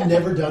 I have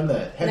never done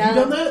that. Have you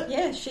No. done that?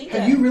 Yeah, she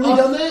Have did. you really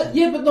done that?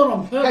 Yeah, but not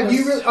on purpose. Have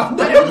you really? Oh,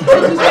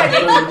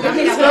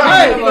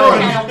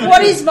 no.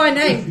 What is my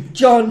name?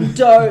 John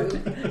Doe.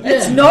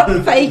 It's not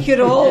fake at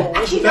all.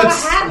 Actually, no, I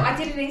That's- have. I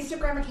did an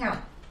Instagram account.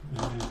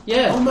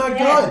 Yeah. Oh my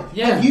god.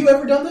 Yeah. Have you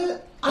ever done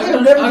that? I have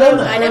got- never I done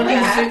got- that. I never I've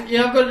have.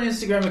 Yeah, I've got an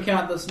Instagram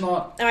account that's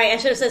not. All right, I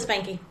should have said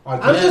Spanky.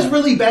 I'm just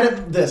really bad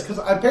at this because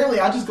apparently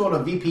I just go on a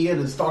VPN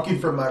and stalk you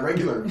from my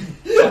regular.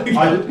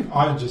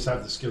 I just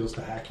have the skills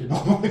to hack your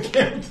normal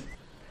account.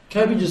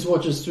 Kobe just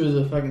watches through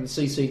the fucking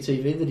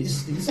CCTV that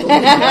he's installed.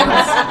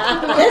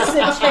 That's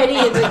the teddy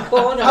in the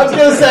corner. I was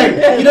going to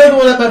say, you know,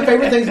 one of my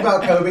favorite things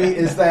about Kobe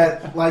is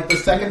that, like, the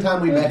second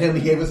time we met him,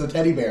 he gave us a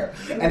teddy bear.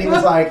 And he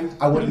was like,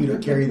 I want you to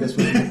carry this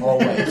with you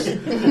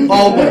always.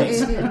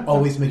 Always.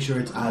 Always make sure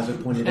its eyes are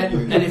pointed at you.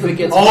 And if it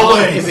gets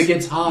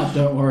hard,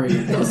 don't worry.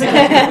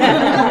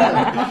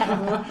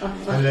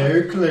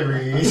 Hello,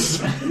 Clarice.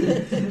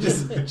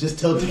 Just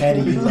tell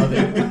Teddy you love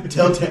him.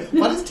 Tell Teddy.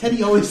 Why does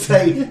Teddy always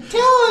say,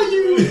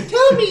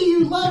 Tell me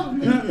you love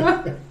me.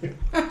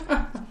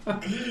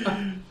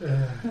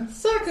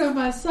 Suck on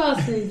my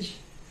sausage.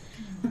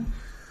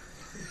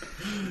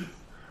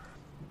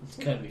 It's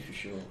Kobe for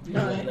sure.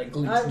 No, That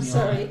glint I'm in the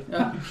sorry.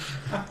 eye.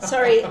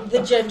 Sorry,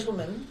 the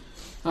gentleman.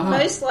 Uh-huh.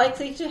 Most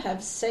likely to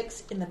have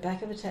sex in the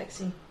back of a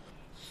taxi.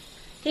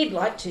 He'd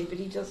like to, but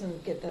he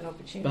doesn't get that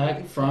opportunity.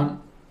 Back, front,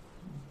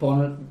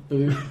 bonnet,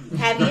 boot.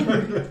 Have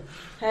you?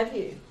 Have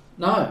you?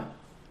 No,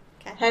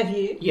 Have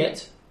you?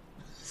 yet.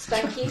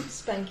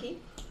 Spanky?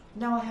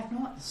 No, I have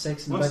not.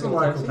 Sex in the What's back the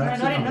of a local taxi. No,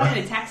 taxi not in number?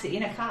 a taxi,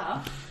 in a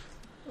car.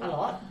 A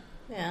lot.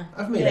 Yeah.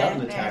 I've made out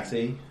in a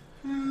taxi.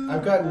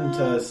 I've gotten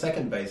to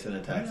second base in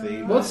a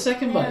taxi. What's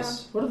second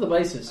base? What are the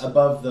bases?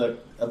 Above the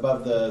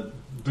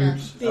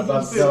Boobs.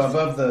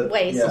 above the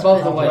Waist. Yeah.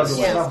 Above the waist.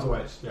 Yeah. Above the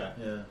waist, yeah.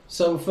 Yeah.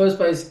 So first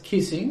base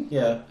kissing,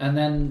 Yeah. and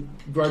then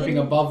groping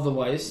above the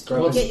waist.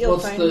 Groping- Get your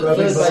What's phone. the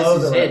Groping third below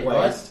base the is head,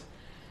 right? waist.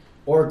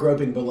 Or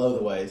groping below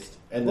the waist.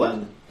 And What?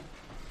 then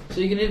So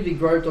you can either be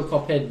groped or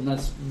cop head, and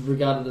that's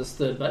regarded as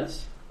third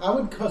base. I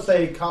would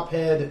say cop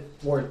head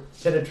or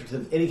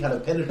penetrative, any kind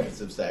of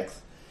penetrative sex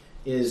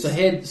is So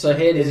head is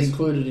is-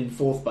 included in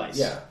fourth base.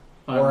 yeah,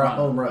 Home or a run.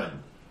 home run.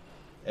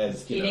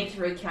 As You you know, need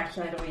to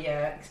recalculate all your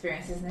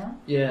experiences now.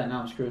 Yeah,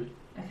 now I'm screwed.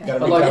 Okay.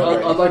 Gotta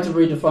I'd like to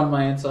redefine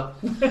my answer.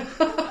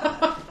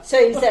 So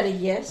is that a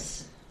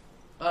yes?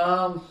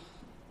 What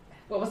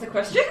was the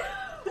question?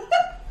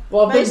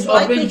 Well, Most I've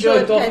likely been to jerked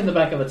have off had- in the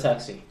back of a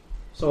taxi.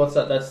 So what's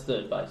that? That's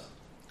third base.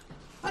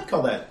 I'd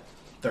call that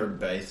third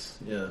base.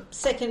 Yeah,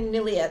 Second,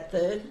 nearly at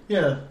third.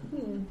 yeah.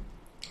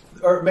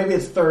 Or maybe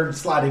it's third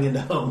sliding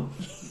into home.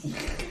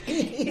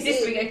 Is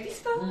this where we go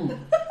fist bump?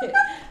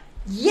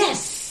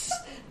 Yes!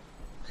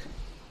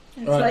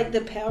 It's Right. like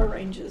the Power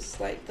Rangers,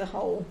 like the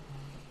whole...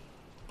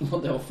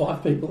 What, there were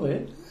 5 people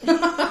there?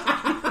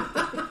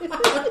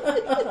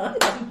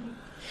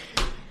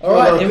 All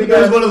right, here we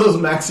There's go. one of those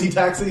maxi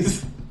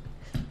taxis.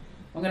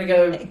 I'm going to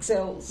go.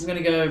 Excels. I'm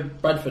going to go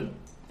Bradford.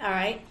 All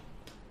right.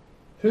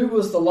 Who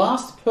was the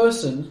last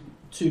person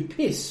to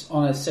piss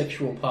on a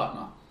sexual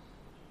partner?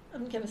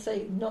 I'm going to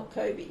say not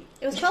Kobe.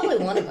 It was probably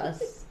one of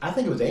us. I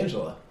think it was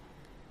Angela.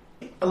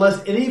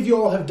 Unless any of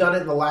you all have done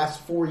it in the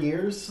last 4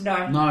 years.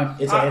 No. No,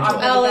 It's I- Angela.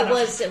 Oh, it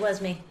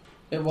was me.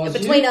 it was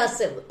Between you?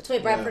 us,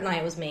 between Bradford and I,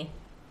 it was me.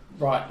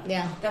 Right.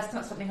 Yeah. That's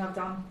not something I've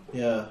done.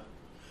 Yeah.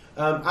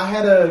 I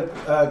had a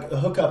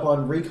hookup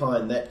on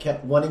Recon that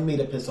kept wanting me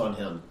to piss on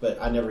him,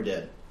 but I never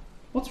did.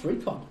 What's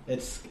recon?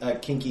 It's a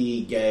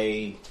kinky,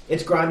 gay...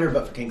 It's Grindr,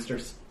 but for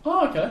kinksters.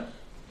 Oh, okay.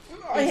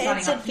 I You're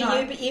answered signing for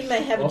up. you, but you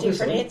may have a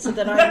Obviously. different answer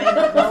that I may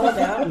not know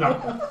about.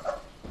 No.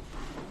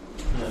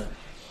 Yeah.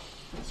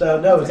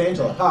 So, no, it's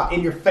Angela. Ha,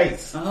 in your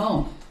face.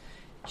 Oh,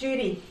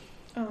 Judy.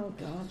 Oh,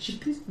 God. she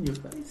pissed in your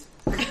face.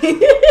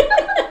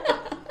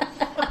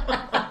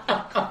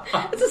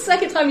 It's the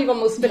second time you've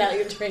almost spit out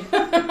your drink.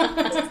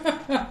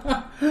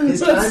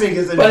 His timing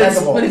is But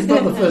impeccable. it's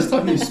not the first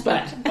time you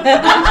spat.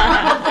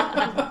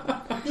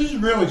 This is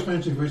real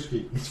expensive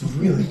whiskey. It's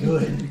really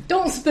good.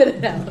 Don't spit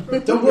it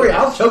out. Don't worry,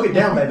 I'll choke it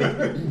down, baby.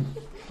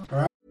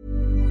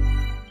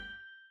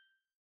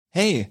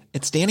 Hey,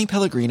 it's Danny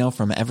Pellegrino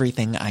from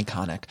Everything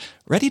Iconic.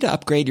 Ready to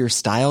upgrade your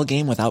style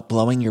game without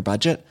blowing your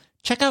budget?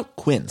 Check out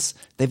Quince.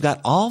 They've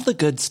got all the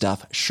good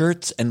stuff,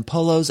 shirts and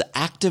polos,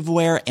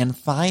 activewear, and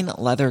fine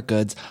leather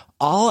goods,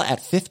 all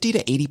at 50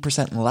 to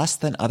 80% less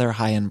than other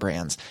high-end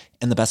brands.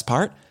 And the best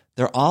part?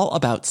 They're all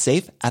about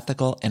safe,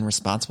 ethical, and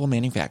responsible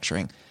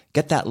manufacturing.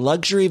 Get that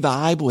luxury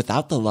vibe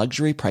without the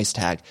luxury price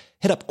tag.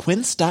 Hit up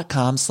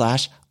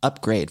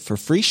quince.com/upgrade for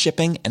free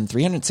shipping and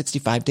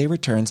 365-day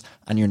returns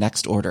on your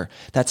next order.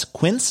 That's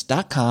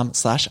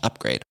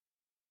quince.com/upgrade.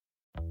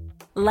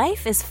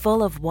 Life is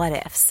full of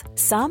what-ifs.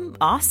 Some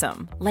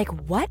awesome, like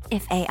what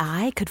if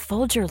AI could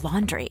fold your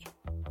laundry?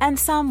 And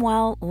some,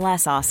 well,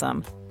 less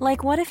awesome,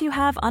 like what if you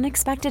have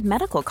unexpected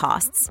medical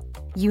costs?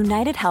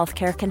 United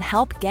Healthcare can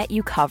help get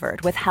you covered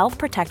with Health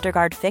Protector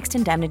Guard fixed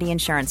indemnity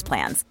insurance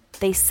plans.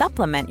 They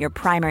supplement your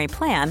primary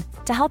plan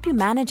to help you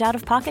manage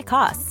out-of-pocket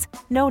costs.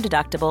 No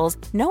deductibles,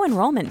 no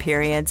enrollment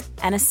periods,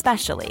 and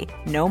especially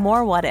no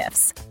more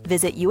what-ifs.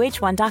 Visit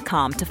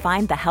uh1.com to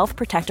find the Health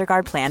Protector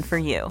Guard plan for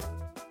you.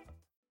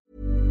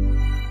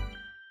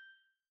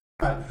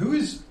 Who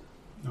is...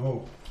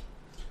 Oh.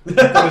 I've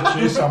got to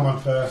choose someone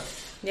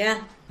first.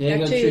 Yeah. Yeah, you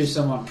got to choose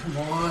someone. Come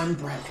on,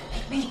 Brad.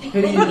 Who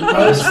you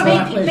most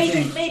likely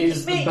think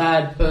is the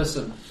bad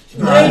person?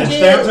 Right,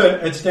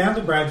 it's down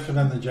to Bradford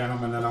and the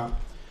gentleman, and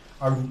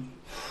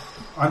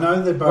I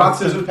know they're both... Rock,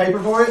 scissors, paper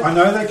for it? I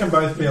know they can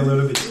both be a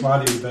little bit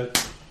slutty,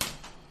 but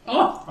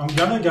Oh, I'm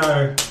going to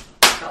go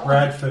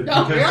Bradford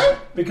Oh, really?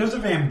 because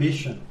of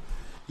ambition.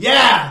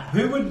 Yeah.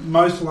 Who would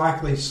most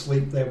likely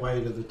sleep their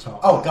way to the top?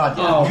 Oh God,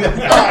 yeah. Oh.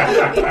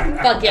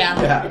 Fuck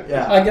yeah.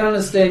 yeah. I can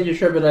understand your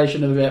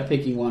trepidation about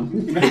picking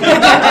one.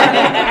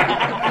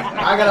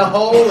 I got a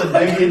hole, and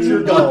maybe it's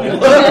your goal.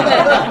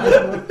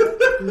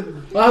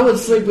 I would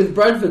sleep with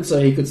Bradford so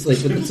he could sleep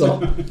at the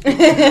top.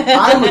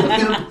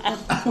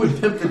 I would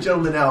pimp the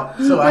gentleman out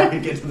so I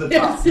could get to the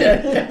top.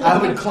 Yeah. I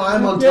would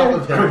climb on top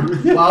of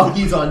him while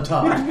he's on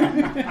top,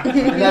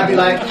 and I'd be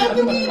like,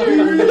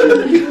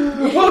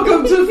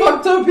 Welcome to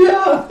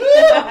Fucktopia!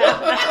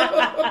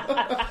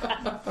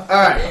 all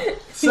right.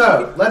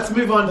 So let's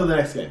move on to the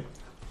next game.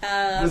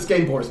 This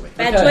game bores me.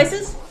 Bad Okay.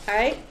 choices?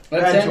 Alright.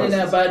 Let's Bad hand in our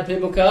choices. bad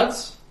people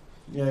cards.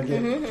 Yeah,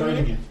 get Try it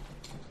again.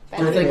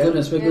 Oh, thank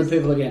goodness, we're good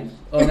people again.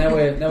 Oh, now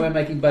we're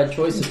making bad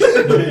choices.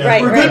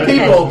 Right, We're right. good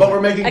people, but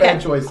we're making Okay.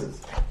 bad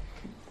choices.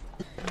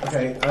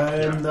 Okay,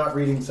 I'm not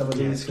reading some of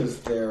these because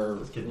they're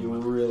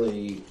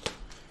really.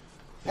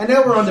 And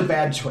now we're on to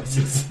bad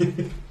choices.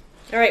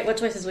 Alright, what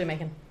choices are we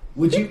making?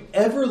 Would you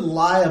ever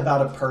lie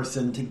about a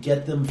person to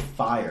get them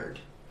fired?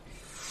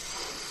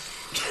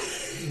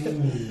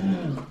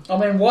 I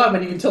mean, why?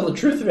 When you can tell the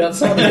truth about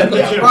someone.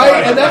 Yeah,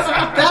 right? And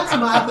that's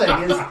my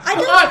thing. Is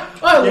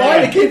I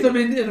lie to keep them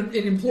in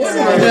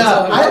employment.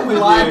 yeah, I would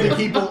lie to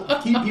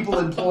keep people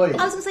employed.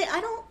 I was going to say,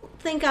 I don't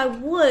think I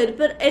would,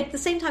 but at the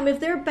same time, if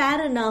they're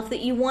bad enough that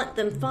you want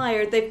them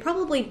fired, they've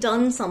probably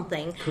done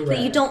something that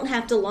you don't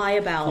have to lie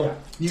about Yeah.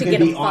 You to can get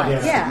be them fired.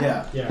 honest.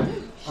 Yeah.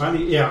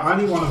 Yeah. I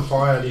only want them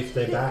fired if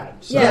they're bad.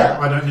 So Yeah.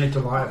 I don't need to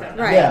lie about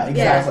it. Right. Yeah,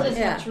 exactly. It's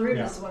Yeah. much rude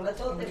as what I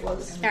thought it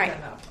was. All right.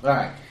 All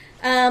right.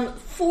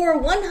 For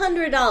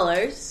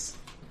 $100,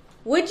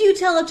 would you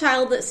tell a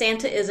child that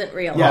Santa isn't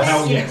real? Yes.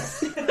 Hell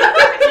yes.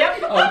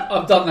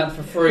 I've done that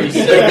for free. So.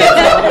 I'm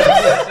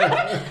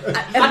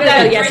going to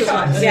go yes as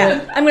well.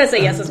 Yeah, I'm going to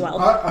say yes as well.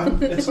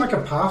 It's like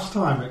a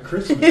pastime at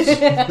Christmas.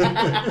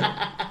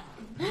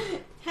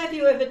 Have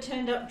you ever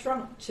turned up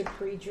drunk to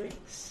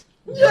pre-drinks?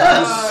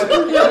 Yes.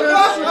 No,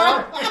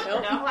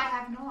 I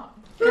have not.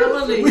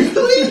 Really?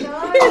 Really?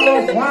 No.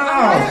 Oh,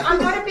 wow.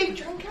 I'm not a big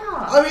drinker.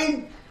 I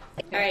mean,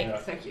 All right,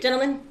 So cute.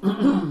 gentlemen.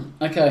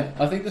 Okay,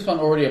 I think this one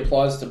already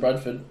applies to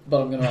Bradford,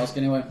 but I'm going to ask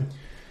anyway.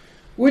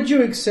 Would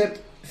you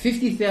accept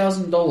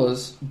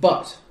 $50,000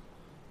 but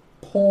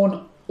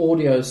porn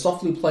audio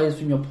softly plays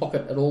from your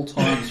pocket at all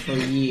times for a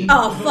year?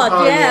 Oh, fuck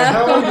Oh, yeah.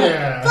 hell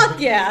yeah. Fuck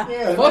yeah.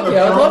 Fuck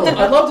yeah,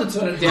 I'd love to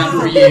turn it down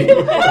for a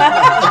year.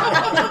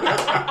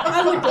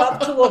 I would love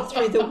to walk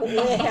through the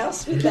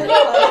warehouse with that.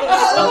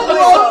 I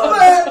love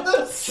that.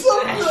 That's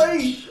so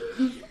great.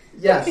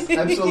 Yes,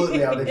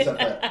 absolutely. I would accept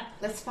that.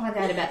 Let's find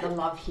out about the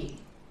love here.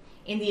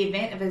 In the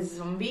event of a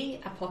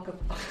zombie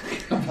apocalypse,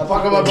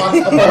 Apocalypse. The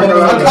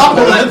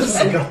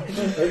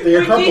would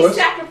you Acropolis.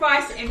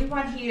 sacrifice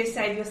everyone here to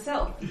save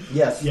yourself?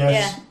 Yes.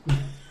 Yes.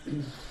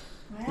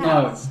 Wow.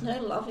 No, There's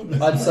no love in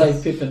this. I'd say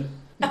Pippin.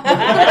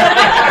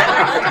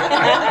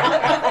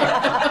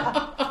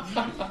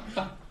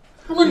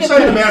 What were you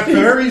saying about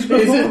furries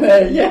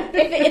before? Yeah.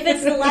 If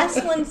it's the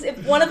last ones,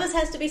 if one of us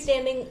has to be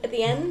standing at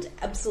the end,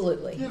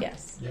 absolutely,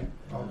 yes. Yeah.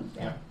 Oh,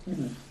 yeah.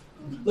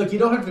 Look, you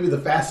don't have to be the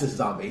fastest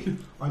zombie.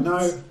 I know.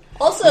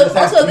 Also, You just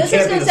have to- this you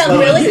is can't going be to the sound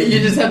slowest. really. You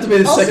just have to be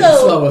the second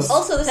slowest.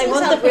 Also, this They is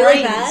going to want sound the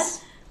really brains. bad.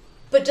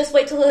 But just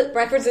wait till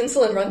Bradford's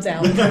insulin runs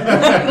out.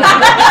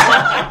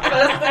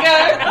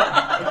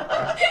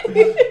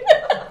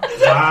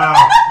 Wow.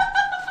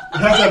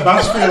 How's that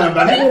bus feeling,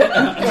 buddy?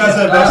 How's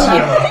that bus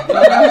feeling?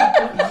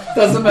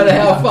 Doesn't matter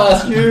how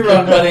fast you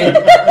run, buddy.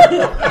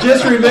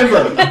 Just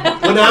remember,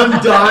 when I'm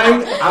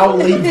dying, I'll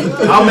leave.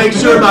 I'll make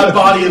sure my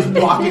body is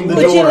blocking the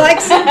door. Would you like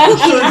some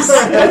cookies?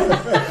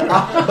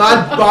 My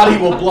body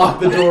will block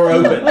the door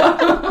open.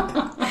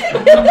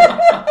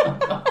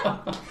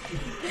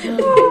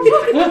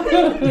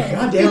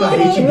 God damn, I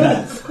hate you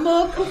guys.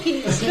 More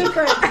cookies for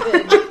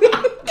Bradford.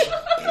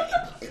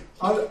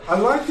 I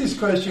like this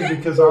question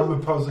because I'm a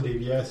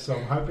positive yes, so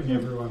I'm hoping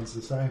everyone's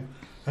the same.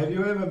 Have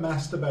you ever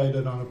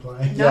masturbated on a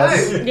plane? No.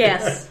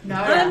 Yes. No.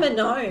 I'm a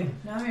no.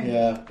 No.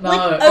 Yeah. No,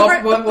 Like,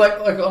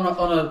 over- like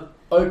on a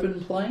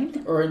open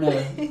plane or in a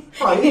Oh, plane?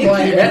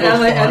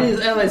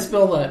 How they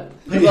spell that?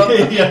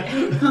 yeah.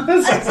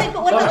 I'd say,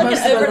 but what about like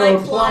Most an of them are overnight a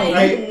flight?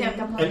 Hey, Yeah,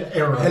 come on. an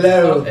error.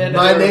 Hello, And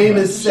my name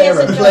is She hasn't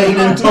Sarah, done plain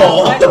and that.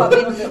 tall. I got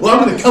into Well,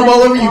 I'm going to come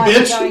all over you,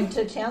 bitch. Going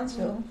to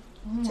Townsville,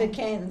 to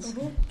Cairns.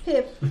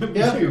 Pip.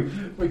 Yeah.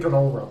 We could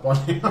all rub one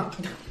out.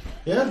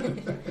 Yeah.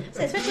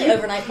 So especially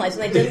overnight flights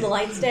when they dim the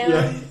lights down.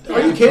 Yeah.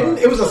 Are you kidding?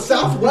 It was a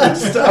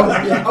Southwest.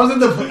 I was in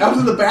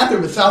the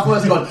bathroom at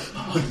Southwest going,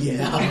 oh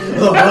yeah,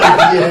 oh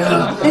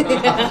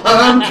yeah,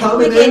 I'm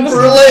coming in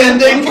for a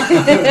landing.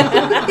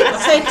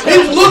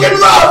 It's looking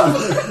rough.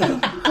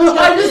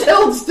 I just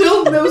held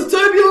still and there was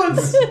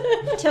turbulence.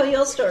 Tell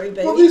your story,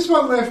 baby. Well, this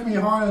one left me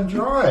high and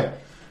dry.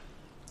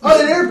 Oh,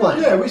 an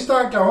airplane. Yeah, we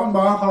start going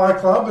by High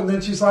Club, and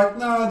then she's like,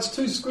 "No, it's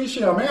too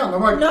squishy. I'm out." And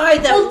I'm like,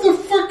 No, what the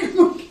fuck?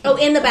 Oh,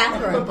 in the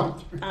bathroom.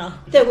 Oh.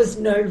 there was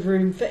no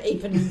room for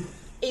even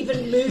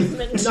even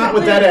movement. Not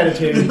with that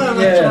attitude.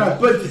 Yeah.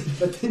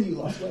 But then you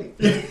lost weight.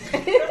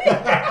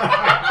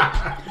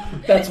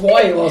 That's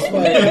why he lost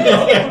weight.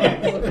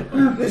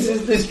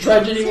 this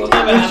tragedy will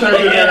never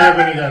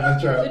happen again.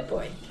 That's right. Good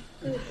boy.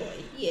 Good boy.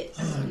 Yes.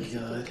 Oh my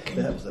god,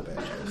 that was a bad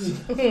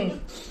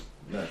choice.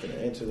 Not going to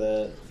answer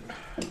that.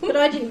 But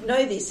I didn't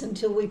know this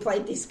until we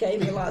played this game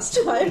the last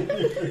time.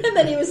 And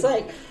then he was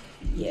like,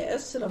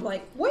 yes. And I'm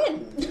like,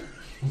 when?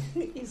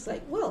 He's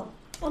like, well,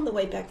 on the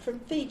way back from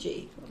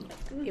Fiji. I'm like,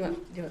 You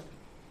want to do it?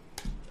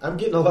 I'm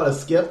getting a lot of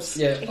skips.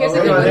 Yeah, Here's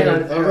I've the already thing.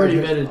 vetted. I've already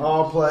vetted.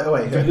 I'll play. Oh,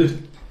 wait.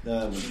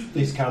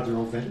 These cards are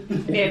all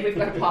vetted. Yeah, we've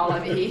got a pile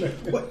over here.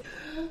 What?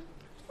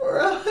 For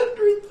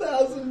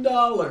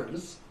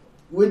 $100,000,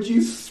 would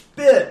you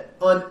spit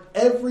on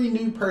every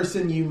new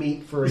person you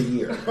meet for a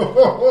year?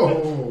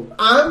 Oh.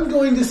 I'm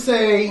going to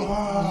say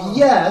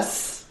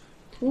yes,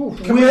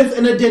 with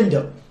an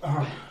addendum.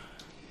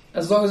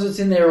 As long as it's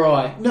in their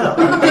eye. No.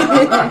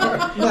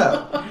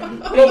 No.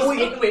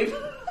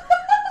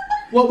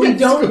 What we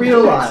don't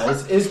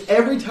realize is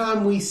every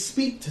time we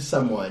speak to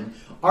someone,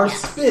 our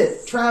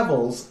spit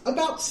travels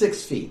about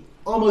 6 feet,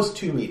 almost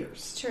 2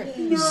 meters. True.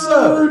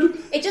 So,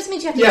 It just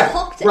means you have to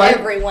talk to right?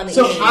 everyone that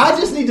So you meet. I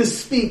just need to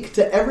speak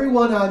to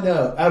everyone I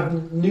know, a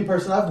new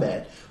person I've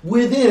met,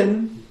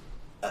 within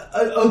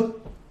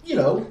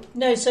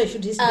no social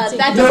distancing.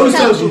 That No doesn't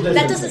sound, social that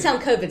distancing. doesn't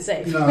sound COVID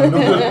safe.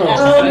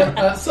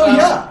 No. So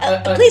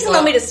yeah, Please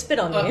allow me to spit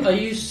on you. Are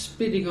you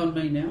spitting on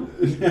me now?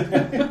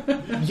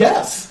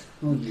 yes.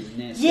 Oh, you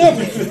nasty.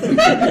 Yes.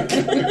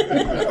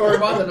 Or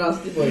am I the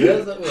nasty boy?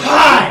 How's that work?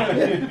 Hi.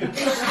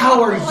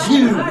 How are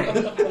you?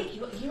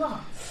 You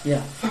are.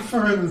 Yeah.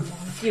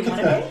 You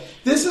want to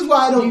This is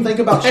why I don't think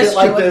about That's shit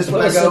like true. this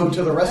when I go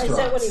to the Is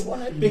that what he restaurants.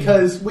 wanted?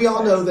 Because we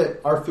all know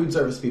that our food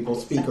service people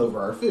speak over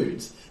our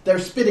foods. They're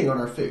spitting on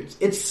our foods.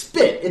 It's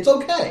spit. It's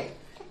okay.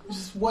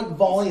 Just what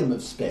volume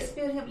of spit? be?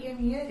 Building up your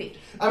immunity.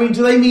 I mean,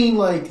 do they mean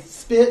like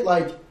spit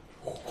like,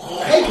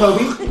 hey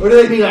Kobe? Or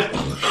do they mean like...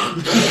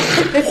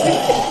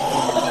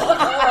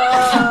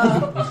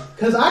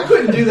 Because I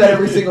couldn't do that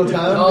every single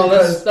time. Oh,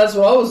 because, that's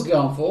what I was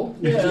going for.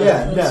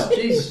 yeah, no.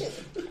 Jeez.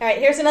 All right,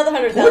 here's another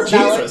Poor $100,000.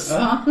 Jesus.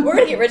 Uh-huh. We're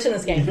gonna get rich in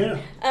this game.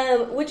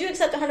 Would you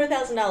accept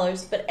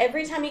 $100,000, but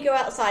every time you go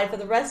outside for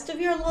the rest of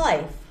your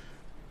life,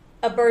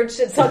 a bird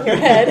shits on your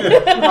head?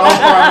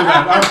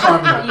 I'll try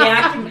that.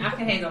 Yeah, I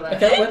can handle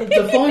that. Okay, well,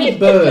 define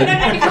bird.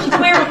 No, because you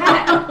wear a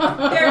hat.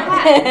 Wear a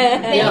hat.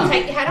 Then Yeah. you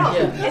take your hat off.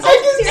 Yeah. Is I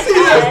that can just see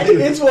your that. head?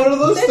 It's one of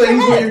those That's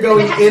things the where head. you're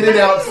going in and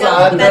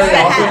outside No, that's very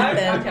the often. hat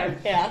then. Okay.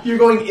 Yeah. You're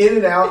going in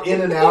and out, in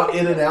and out,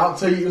 in and out.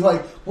 So you're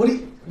like,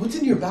 what's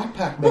in your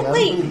backpack, man? But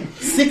wait.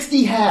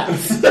 60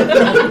 hats.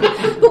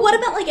 But what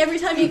about like every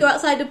time you go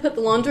outside to put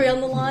the laundry on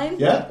the line?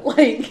 Yeah.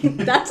 Like,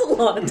 that's a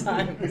lot of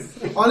times.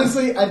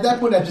 Honestly, at that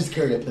point, I just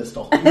carry a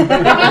pistol.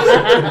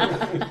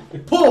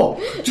 Pull.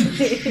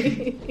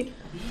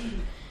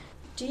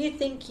 Do you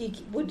think you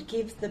would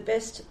give the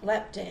best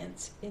lap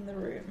dance in the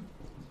room?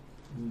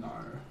 No.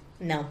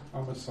 No.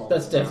 I'm a solid.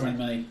 That's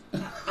definitely me.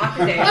 I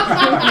can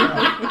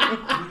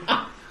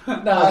dance.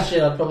 No,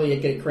 shit, I'd probably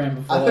get crammed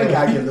before. I think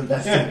I give the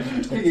best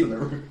dance in the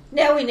room.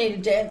 Now we need a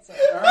dancer.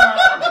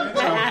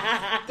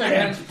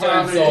 Dance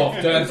off,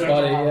 dance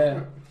buddy, yeah.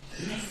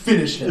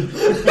 Finish him.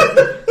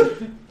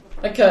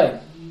 Okay.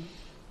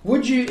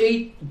 Would you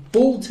eat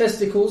bull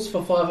testicles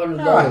for $500?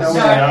 hell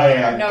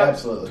yeah, No.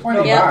 absolutely.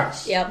 $20 Yep.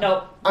 bucks. Yep.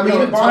 Nope. I mean,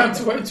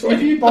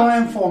 If you buy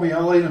them for me,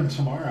 I'll eat them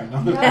tomorrow. No.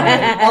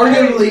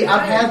 arguably,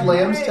 I've had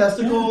lamb's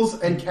testicles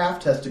and calf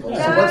testicles.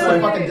 So what's the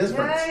fucking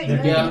difference?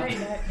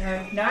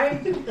 No. I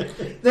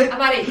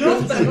might eat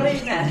yours, but I'm not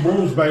eating that.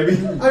 Rules, baby.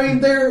 I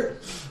mean,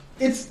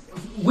 it's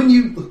when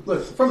you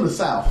look from the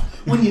South.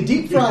 When you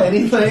deep fry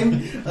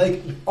anything,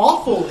 like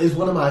offal is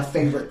one of my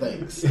favorite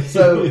things.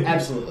 So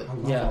absolutely,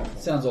 Yeah,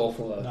 sounds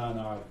awful though.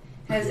 No.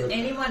 Has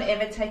anyone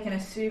ever taken a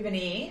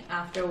souvenir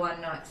after a one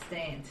night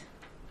stand?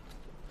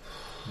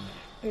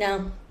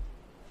 No.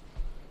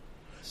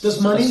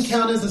 does money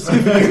count as a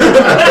souvenir?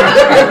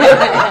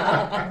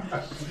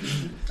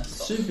 A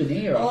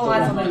souvenir. Oh, after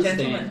that's one my night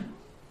gentleman. stand.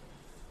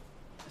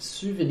 A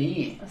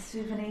souvenir. A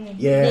souvenir.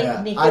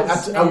 Yeah, Nick I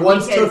Nicholson.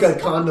 once took a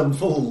condom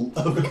full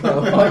of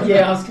cum. Oh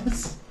yeah, I was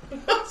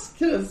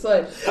gonna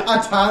say.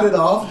 I tied it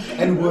off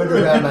and wore it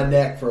around my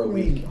neck for a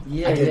week.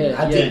 Yeah, I didn't.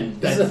 yeah, I yeah.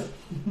 didn't.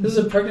 This is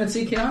a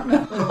pregnancy count.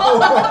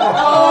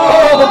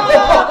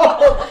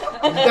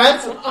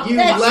 That's you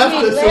That's left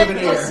you the left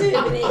souvenir. the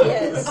souvenir,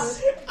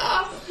 yes.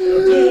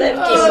 You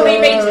left So the we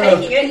been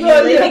taking it,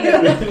 you're leaving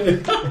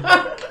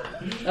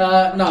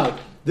it. No.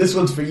 This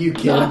one's for you,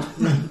 kid.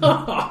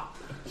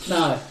 No.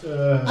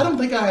 I don't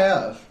think I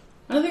have.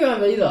 I don't think I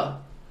have either.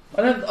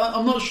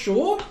 I'm not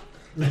sure,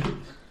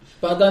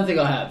 but I don't think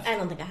I have. I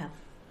don't think I have.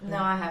 No,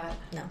 I haven't.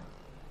 No.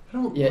 I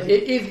don't. Yeah, like-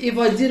 if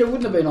I did, it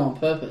wouldn't have been on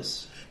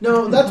purpose.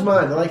 No, that's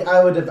mine. Like,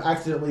 I would have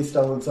accidentally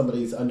stolen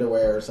somebody's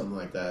underwear or something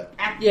like that.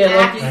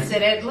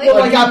 Accidentally? Well,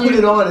 like, I put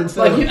it on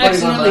instead Like of you putting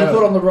accidentally on my put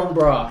own. on the wrong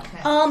bra.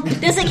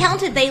 Does it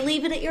count if they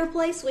leave it at your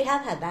place? We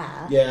have had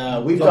that. Yeah,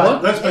 we've So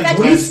got... That's In fact,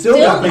 been we still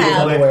got people's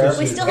have. underwear.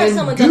 We still have And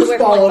someone's underwear Goofball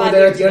from like over 5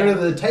 there years at the end ago.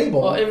 of the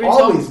table Every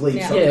always time, leaves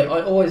Yeah. something. Yeah,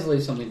 I always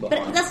leave something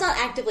behind. But that's not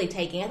actively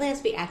taking. I think it has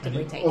to be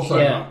actively taking. Also,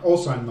 Yeah.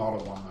 also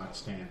not a one-night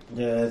stand.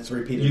 Yeah, it's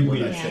repeated. You one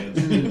win. night stands.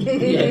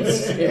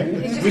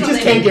 Yes. We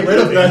just can't get rid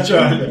of That's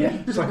that.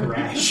 right. It's like a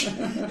rash.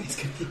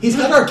 He's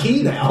got our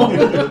key now.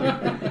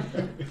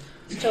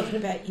 He's talking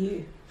about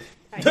you.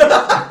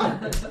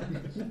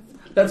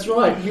 That's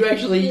right. You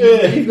actually,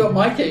 you've got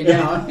my key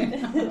now.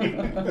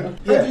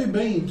 Have you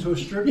been to a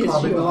strip Yes,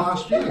 club in you the are.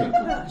 last year?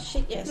 Oh,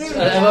 shit, yes.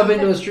 Have I been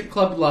to a strip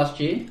club last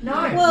year? No.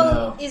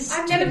 Well, is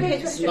I've never been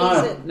to a strip No,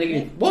 is it-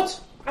 negative. What?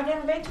 I've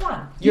never been to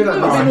one. You're not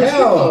You've never missing been to a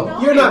strip hell.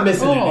 club? You're not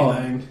missing Oh.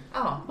 anything.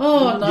 Oh.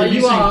 Oh, no, You're you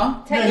missing-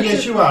 are. No,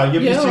 yes, you are.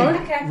 You're Yeah, missing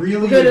alright. Okay.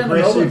 really Go down to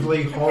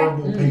aggressively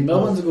horrible people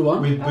Melbourne's a good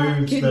one. with boobs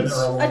that kittens.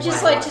 are all I'd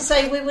just over. like to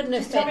say we wouldn't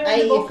have Just tell met me when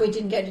A the book- if we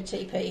didn't go to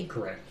TP.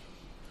 Correct.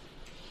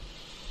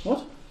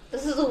 What?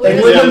 This is the They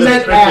weirdest. would have Yeah,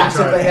 met that's ass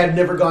right. if they had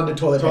never gone to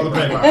toilet Toilet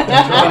paper. paper.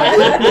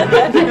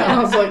 That's right. I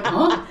was like,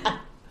 huh?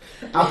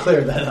 I'll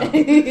clear that up.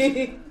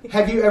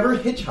 Have you ever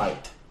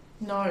hitchhiked?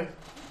 No.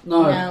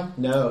 No. No.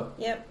 No.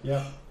 Yep.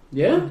 Yeah.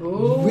 Yeah?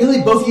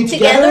 Really? Both of you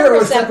together, Together or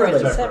or separate?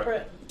 separately?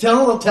 Separate.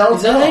 Tell.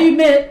 Is that how you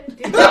met?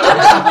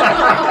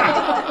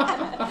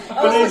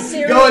 Oh,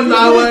 serious? Going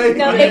my way.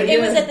 No, it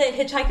was at the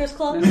Hitchhikers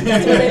Club.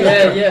 That's where they Yeah,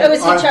 met. yeah. It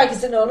was I-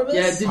 Hitchhikers Anonymous.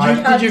 Yeah,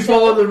 did you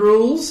follow the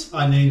rules?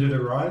 I needed a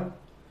ride.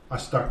 I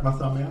stuck my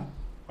thumb out.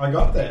 I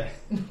got there.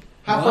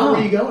 How far Wow.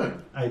 were you going?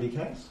 80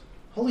 k's.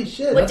 Holy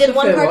shit. But That's did a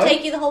one fair car way.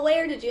 take you the whole way,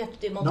 or did you have to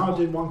do No, multiple? I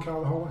did one car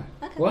the whole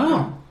way.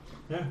 Wow.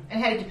 Yeah,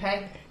 And how did you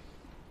pay?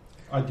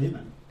 I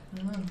didn't.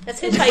 That's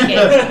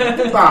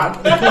hitchhiking.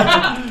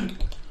 But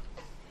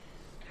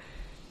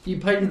You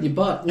paid with your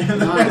butt. Nice.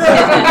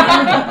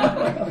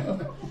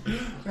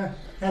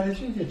 how did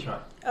you hitchhike?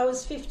 I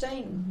was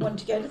 15, wanted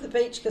to go to the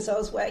beach because I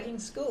was wagging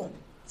school.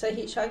 So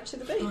hitchhiked to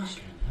the beach.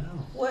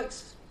 Hell,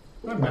 Works.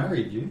 I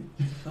married you.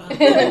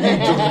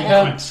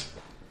 Delinquent.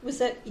 Was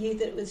that you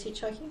that was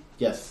hitchhiking?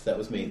 Yes, that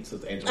was me. So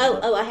it's Angela.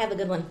 Oh, I have a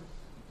good one.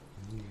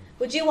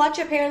 Would you watch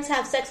your parents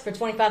have sex for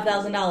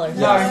 $25,000?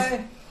 No.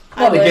 I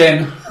Not would.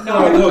 again.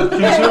 No, look,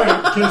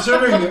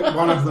 considering that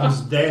one of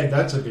them's dead,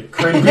 that's a bit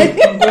creepy.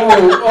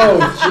 Oh,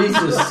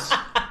 Jesus.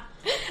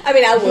 I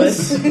mean, I would.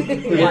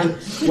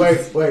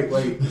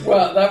 Wait.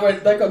 Well, that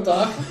got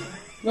dark.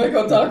 That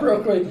got dark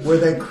real quick. Were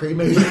they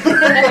cremated?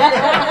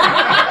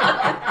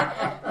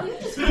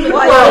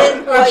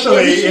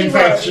 Actually, in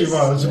fact, she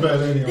was, but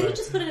You anyway.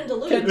 just put it in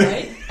dilute,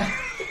 right?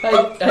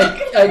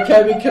 Hey,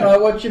 Kobe, can I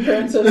watch your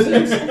parents have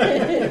sex?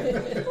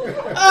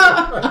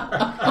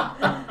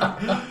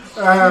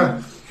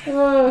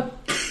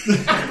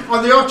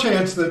 On the off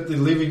chance that the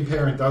living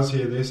parent does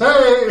hear this,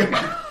 hey!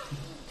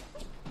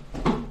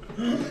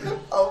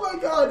 Oh my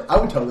god. I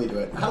would totally do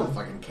it. I don't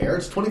fucking care.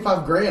 It's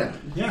 25 grand.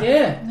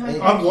 Yeah.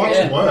 I've watched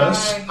Yeah.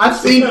 worse.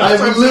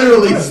 I've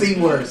literally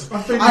seen worse.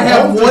 I've been I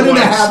have involved in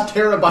 1.5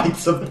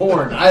 terabytes of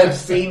porn. I have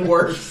seen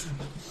worse.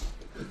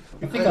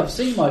 I think I've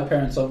seen my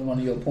parents on one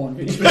of your porn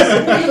videos.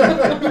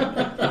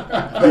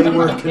 They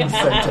were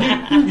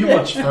consenting. You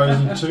watched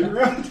Frozen 2,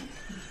 right?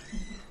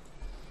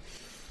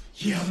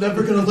 Yeah, I'm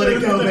never gonna let it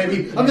go,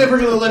 baby. I'm never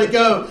gonna let it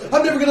go.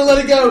 I'm never gonna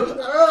let it go.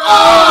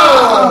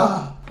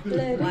 Ah!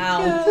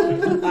 Wow.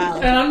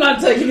 And I'm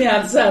not taking you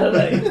out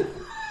Saturday.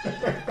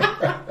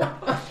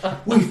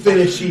 We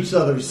finish each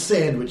other's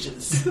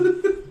sandwiches.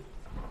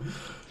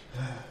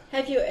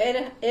 Have you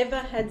ever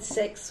had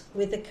sex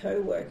with a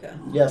co-worker?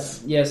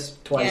 Yes, Yes.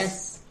 twice,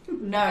 Yes.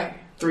 No.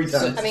 3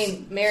 times. I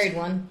mean, married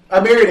one. I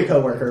married a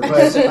coworker,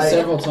 but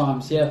Several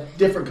times, yeah.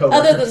 different coworkers.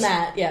 Other than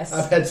that, yes.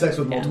 I've had sex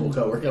with multiple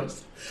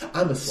coworkers.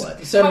 I'm a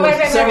slut. Several wait.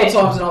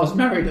 times, and I was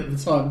married at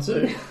the time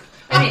too.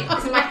 I mean,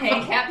 does my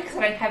hand count because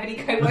I don't have any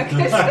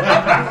co-workers?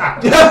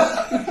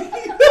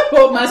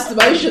 Well,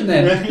 masturbation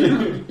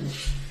then.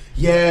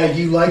 Yeah,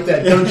 you like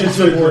that, don't you,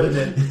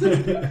 subordinate?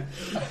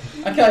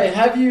 Okay,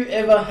 have you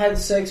ever had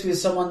sex with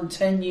someone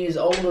 10 years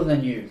older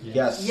than you?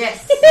 Yes.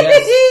 Yes.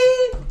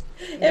 Yes.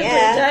 Every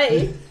Yeah.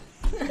 day.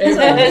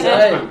 Every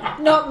day.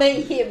 Not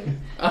me,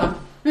 him.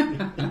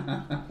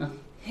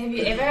 Have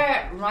you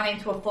ever run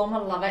into a former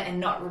lover and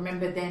not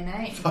remembered their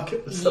name? Fuck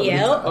it. So many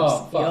Yep. times.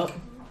 Oh, fuck.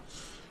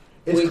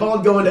 It's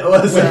called going to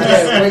OSS.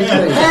 Yeah, wait,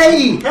 please.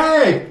 Hey,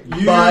 Hey,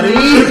 you buddy.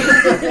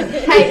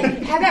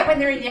 Hey, how about when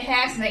they're in your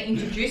house and they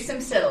introduce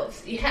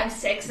themselves? You have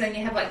sex and then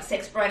you have like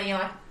sex brain and you're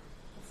like,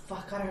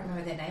 fuck, I don't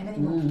remember their name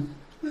anymore.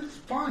 It's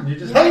fine. You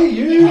just hey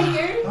you.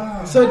 Hey,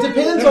 you. So it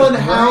depends on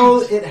how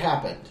it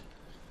happened.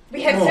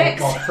 We had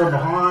sex. From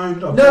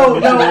behind. No,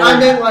 I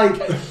meant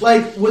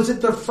like, was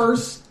it the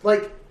first,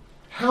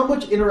 how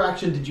much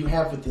interaction did you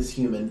have with this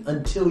human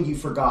until you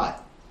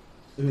forgot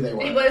who they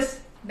were? It was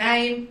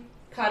name,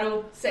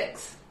 cuddle,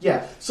 sex.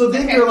 Yeah. So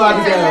then Okay, you're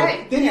allowed to go.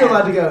 yeah, Then yeah. you're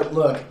allowed to go.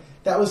 Look,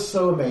 that was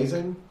so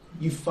amazing,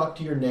 you fucked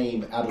your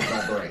name out of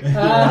my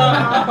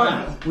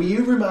brain. Will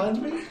you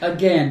remind me?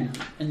 Again.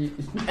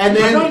 And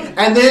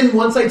then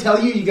once I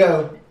tell you, you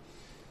go,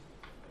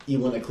 you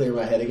want to clear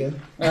my head again?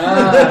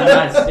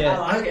 Nice, yeah.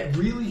 I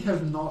really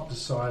have not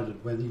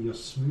decided whether you're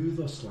smooth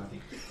or slutty.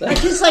 I'd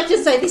just like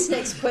to say this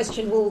next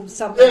question will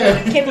something.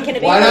 Can it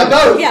be Why not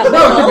both? Yeah, No,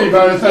 it can be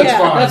both. That's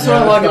fine. That's what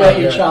I like about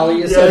you, Charlie.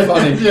 You're so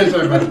funny. You're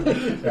so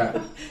funny.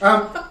 Yeah.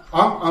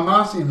 I'm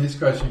asking this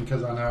question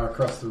because I know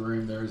across the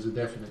room there is a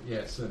definite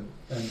yes, and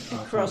I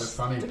find it Across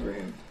funny. the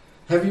room.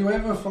 Have you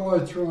ever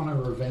followed through on a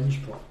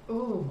revenge plot?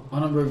 Ooh.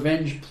 On a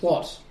revenge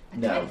plot. I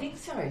No. don't think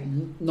so.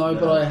 No,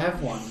 but I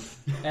have one.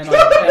 And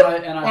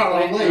I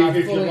I'll leave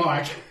if you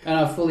like. And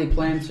I fully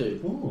plan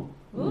to.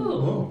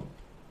 Ooh.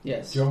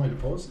 Yes. Do you want me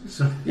to pause this?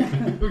 We'll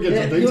get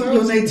Yeah, some details.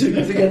 you'll need to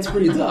because it gets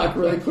pretty dark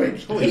really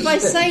quick. If I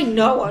say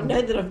no, I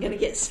know that I'm going to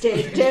get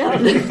stared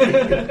down.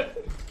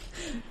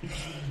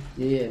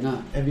 Yeah,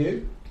 no. Have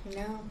you?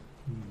 No.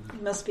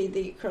 Must be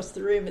the across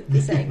the room at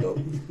this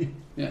angle.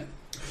 Yeah.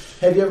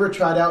 Have you ever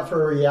tried out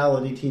for a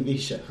reality TV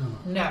show?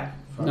 No.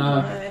 No.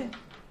 No.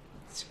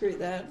 Screw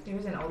that. There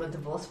was an older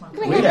divorce one.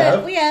 We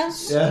have. We have.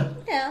 Yeah.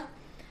 Yeah.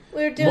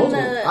 We were doing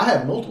I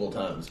have multiple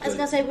times. I was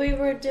going to say, we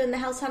were doing the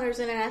House Hunters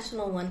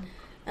International one.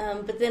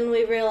 But then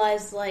we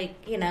realized, like,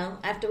 you know,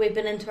 after we've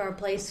been into our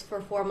place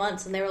for 4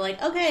 months, and they were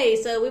like, okay,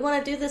 so we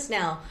want to do this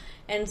now.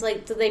 And it's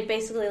like, so they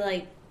basically,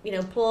 like, you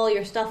know, pull all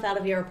your stuff out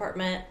of your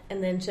apartment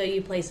and then show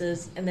you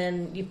places, and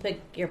then you pick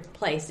your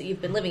place that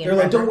you've been living in. They're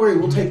like, forever. don't worry,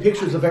 we'll take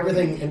pictures of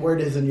everything and where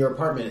it is in your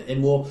apartment,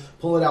 and we'll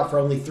pull it out for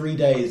only 3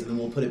 days, and then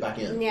we'll put it back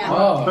in. Yeah.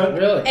 Oh,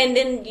 really? And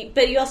then,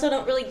 but you also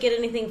don't really get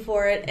anything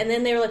for it. And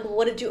then they were like, well,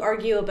 what did you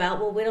argue about?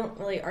 Well, we don't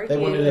really argue.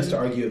 They wanted us to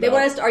argue They about.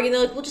 wanted us to argue. And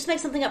they're like, we'll just make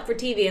something up for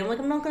TV. And I'm like,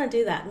 I'm not going to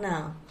do that.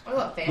 No. I've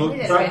got family Look,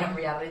 that's but- been on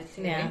reality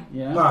TV. Yeah.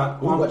 Yeah.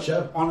 But Ooh, what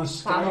show? on a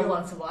Farmer scale...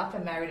 Wants a Wife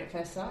and Married at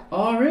First Sight.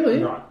 Oh,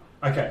 really? Right.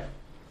 Okay.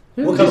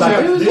 We'll come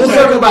back. Who was We'll this?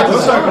 circle back to We'll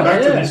that. circle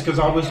back to Yeah. this because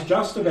I was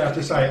just about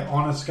to say,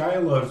 on a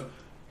scale of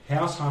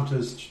House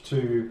Hunters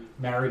to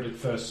Married at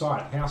First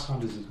Sight, House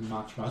Hunters is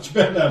much, much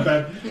better.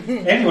 But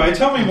anyway,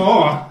 tell me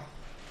more.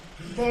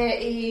 There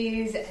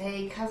is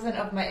a cousin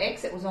of my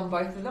ex that was on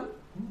both of them.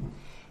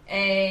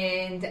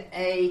 And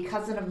a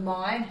cousin of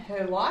mine,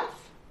 her wife,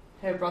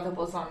 her brother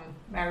was on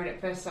Married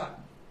at First Sight.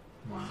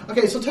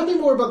 Okay, so tell me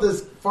more about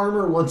this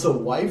Farmer Wants a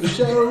Wife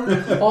show.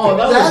 Oh,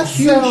 that That was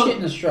huge sound- shit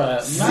in Australia.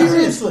 Massive.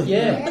 Seriously?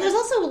 Yeah. But there's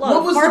also a lot What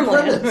of was the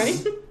farmland,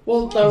 premise? right?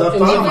 Well, The it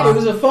farmer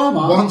was a farmer.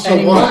 wants and a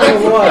he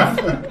wanted a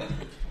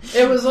wife.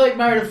 It was like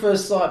Married at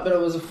First Sight, but it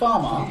was a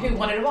farmer. Who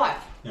wanted a wife.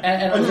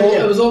 And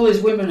it was all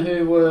these women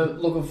who were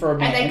looking for a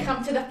man. And they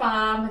come to the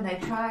farm and they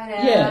try it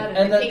out. Yeah,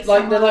 and they pick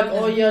they're like,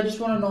 someone oh yeah, I just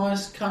want a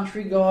nice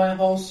country guy,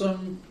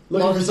 wholesome.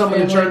 Looking for loves someone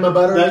to family." churn my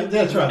butter.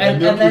 That's right.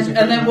 And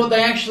then what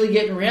they actually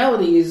get in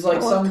reality is like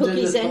I want some dude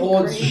cookies that and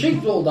hoards cream.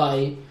 sheep all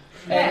day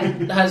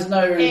and has no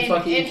fucking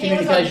and he was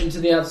communication on- to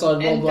the outside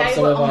world And they were on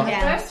whatsoever. the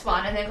Yeah. first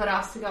one and they got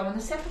asked to go on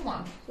the second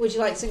one. Would you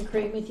like some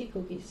cream with your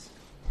cookies?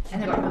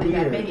 And they got really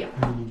bad Weird. media.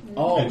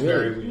 Oh, it's really?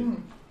 very weird.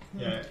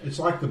 Yeah, it's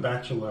like the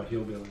Bachelor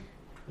Hillbilly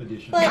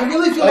edition. But- I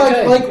really feel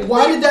Okay. like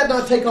why did that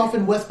not take off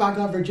in West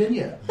Baghdad,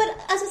 Virginia? But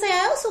as I say,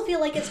 I also feel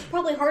like it's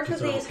probably hard for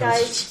It's all these close.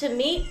 guys to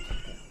meet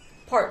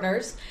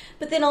partners.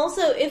 But then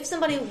also, if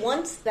somebody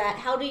wants that,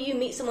 how do you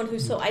meet someone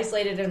who's so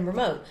isolated and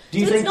remote? Do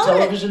you So think it's not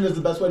television is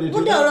the best way to do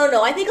Well, that?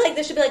 no. I think like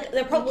there should be like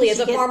there probably You is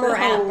a should get farmer the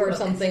app whole- or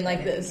something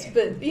like this.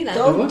 But you know,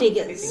 Gold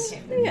diggers.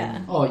 yeah.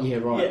 Oh yeah,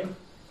 right.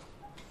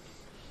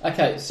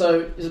 Okay,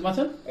 so is it my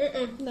turn?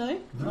 No.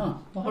 Oh,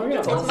 well, hurry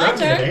up. It's my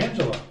turn.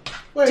 Angela.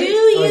 Wait. Do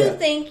Oh, you yeah.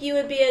 think you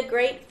would be a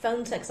great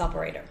phone sex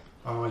operator?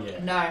 Oh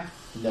yeah. No.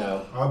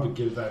 No, I would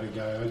give that a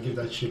go. I'd give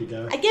that shit a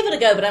go. I'd give it a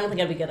go, but I don't think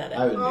I'd be good at it.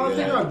 I would I do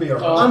think that. I'd be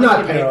alright. Oh, I'm not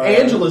I think you'd be patient. alright.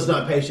 Angela's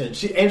not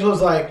patient.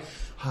 Angela's like,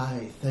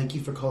 hi, thank you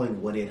for calling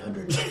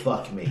 1-800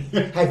 fuck me.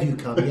 Have you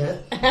come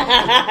yet?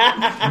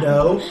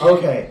 No?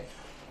 Okay.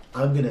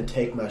 I'm going to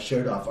take my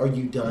shirt off. Are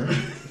you done?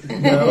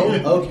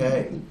 No?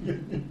 Okay.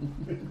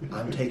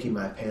 I'm taking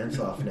my pants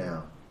off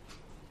now.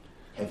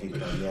 Have you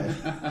come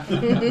yet?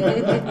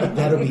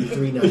 That'll be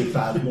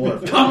 $3.95 more.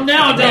 Come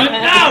now, damn it!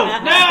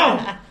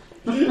 No!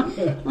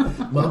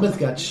 Mama's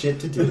got shit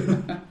to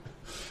do.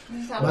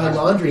 So My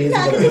laundry isn't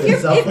No, going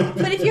because to if itself.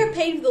 but if you're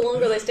paid the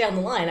longer they stay on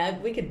the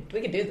line, we could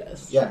do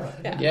this. Yeah.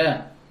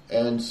 Yeah.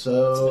 And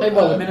so It's paid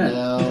by the I've minute.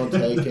 now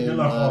taken You're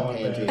my not wrong,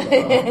 panties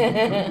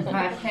man. off.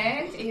 my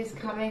pant is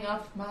coming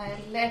off my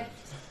left.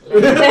 My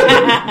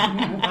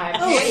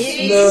pant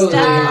is Slowly.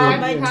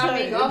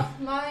 coming off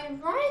my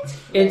right.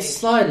 It's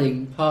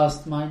sliding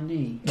past my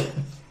knee.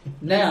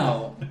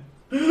 Now,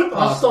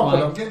 past stop it,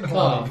 my I'm getting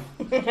calf.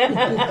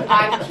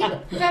 I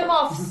kick them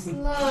off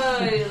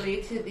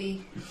slowly to the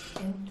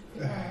end of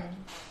the line.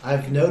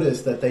 I've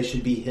noticed that they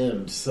should be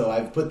hemmed, so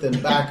I've put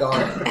them back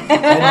on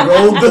and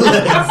rolled the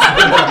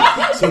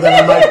legs so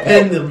that I might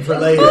pin them for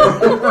later.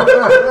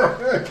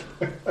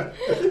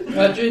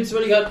 Jude, so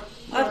what do you got?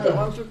 I've got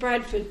one for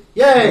Bradford.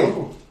 Yay!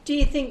 Do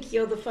you think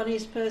you're the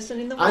funniest person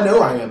in the world? I know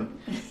I am.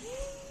 I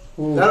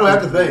don't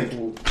have to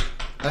think.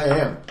 I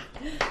am.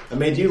 I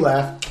made you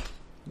laugh.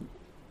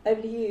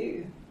 Over to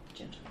you,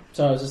 gentlemen.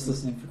 Sorry, I was just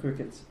listening for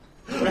crickets.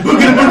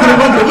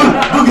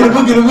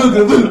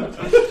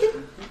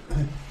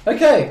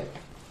 Okay.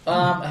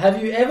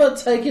 Have you ever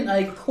taken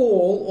a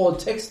call or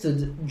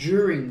texted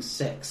during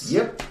sex?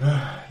 Yep.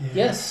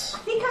 Yes. I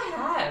think I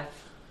have.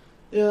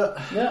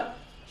 Yeah. Yeah.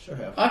 Sure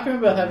have. I can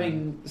remember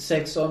having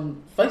sex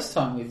on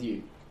FaceTime with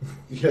you.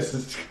 Yes,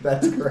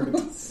 that's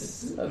correct.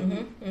 So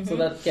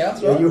that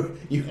counts, Yeah,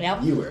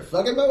 right? you were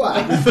fucking my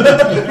wife.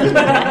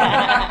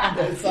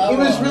 It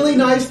was really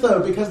nice though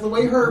because the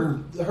way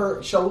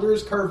her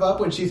shoulders curve up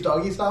when she's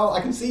doggy style,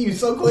 I can see you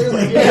so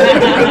clearly.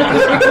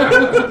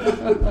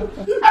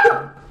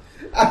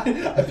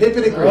 I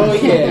Pippin agrees. Oh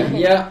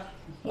yeah.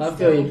 I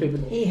feel you,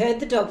 Pippin. He heard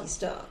the doggy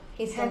style.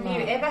 Have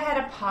you ever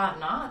had a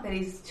partner that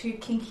is too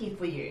kinky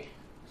for you?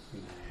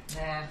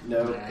 Nah.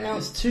 No.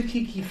 It's too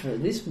kinky for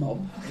this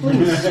mob.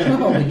 Please,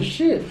 holy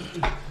shit.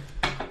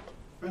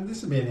 And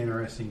this would be an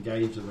interesting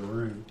gauge of the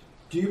room.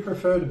 Do you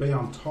prefer to be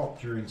on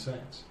top during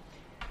sex?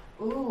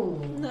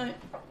 Ooh. No.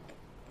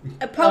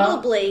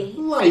 Probably.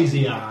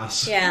 Lazy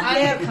ass. Yeah. I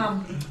have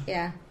come.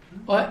 Yeah.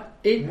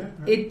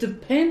 It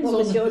depends What on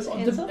was yours,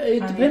 answer?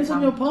 it depends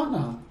on your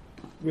partner.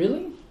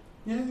 Really?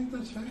 Yeah, I think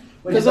that's fair.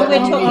 Because when we're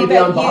you talking need to be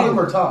on about bottom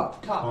you. or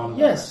top. Top.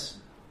 Yes.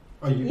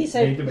 Oh, you You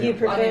said need to be you on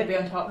prefer- I need to be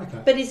on top. Okay.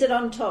 But is it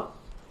on top?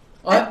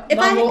 I'm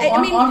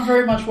mean-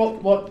 very much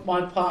what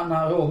my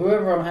partner or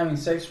whoever I'm having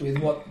sex with,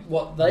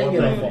 what they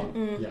get off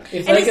on. Yeah.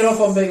 If And they get it's-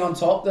 off on being on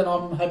top, then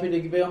I'm happy to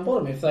be on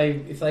bottom. If they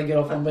get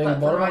off on being on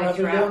bottom, I'm happy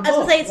to be on I was top.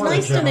 gonna say it's What a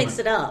nice to gentleman. mix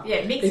it up.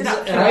 Yeah, mix it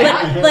up.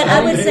 Exactly. But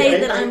I would say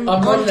that I'm I'm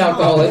on not an top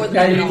more alcoholic. than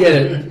Now you on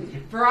get top. it.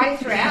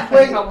 Variety throughout, but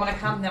Wait. if I want to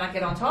come, then I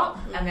get on top,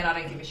 and then I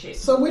don't give a shit.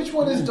 So which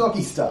one is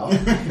doggy style?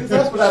 Because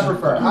that's what I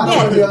prefer. I don't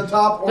want to be on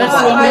top or That's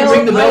bottom. the one they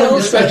ring the bell and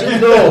you scratch at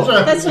the door.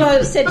 That's what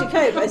I said to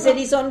Cope. I said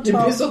he's on You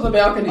top piss on the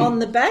balcony. on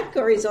the back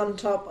or he's on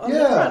top on the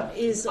Yeah. front.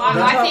 Is on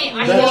the I top. think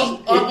I'm doggy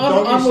looking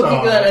at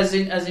style. that as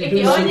in if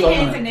who's you're on the your hands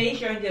and dominant. knees,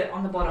 you're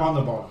on the bottom. On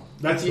the bottom.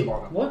 That's the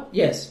bottom. What?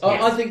 Yes.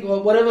 Yes. I think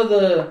whatever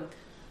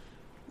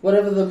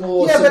the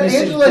more Yeah, but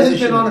submissive Angela has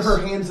position been on is. her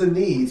hands and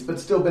knees, but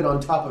still been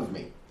on top of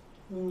me.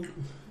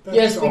 That's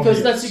Yes, because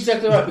obvious. that's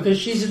exactly right. Because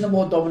she's in the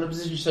more dominant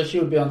position, so she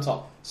would be on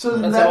top. So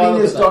does That's that how I mean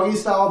look it's at that. doggy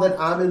style that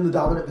I'm in the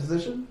dominant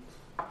position?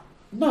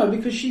 No,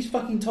 because she's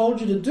fucking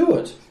told you to do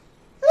it.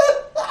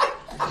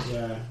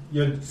 Yeah.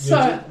 You're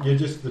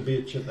just the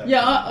bitch at that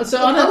Yeah. point. So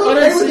I'm I okay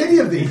don't with see. any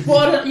of these. Well,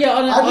 I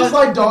I just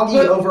like doggy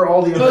but- over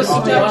all the other Personally,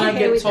 options. I don't okay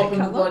get with top that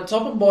and colour?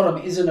 top and bottom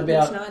isn't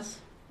about That's nice.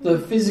 the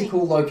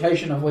physical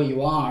location of where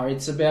you are.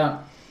 It's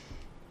about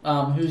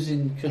who's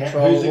in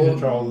control, Who's in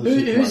control of the who's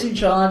situation. in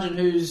charge, and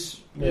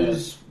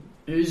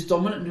who's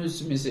dominant and who's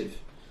submissive.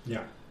 Yeah.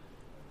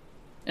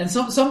 And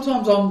sometimes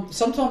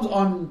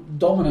I'm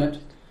dominant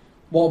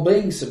while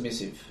being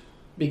submissive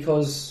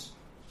because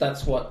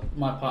that's what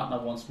my partner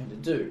wants me to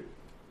do.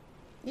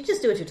 You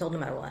just do what you're told no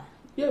matter what.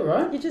 Yeah,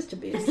 right. You're just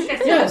abused.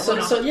 Yeah,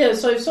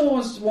 so if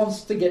someone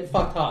wants to get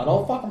fucked hard,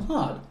 I'll fuck them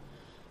hard.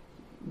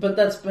 But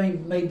that's me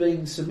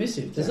being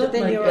submissive. Does that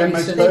then make you're- any That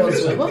makes sense perfect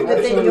sense. whatsoever? then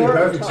Absolutely you're on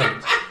perfect top.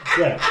 sense.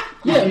 Yeah.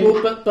 Yeah,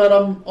 well, but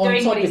I'm on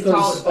Doing top what he's because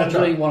told. I'm That's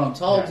right. doing what I'm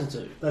told Yeah. to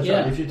do. That's yeah.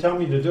 right. If you tell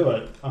me to do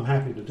it, I'm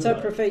happy to do So I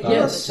it. prefer you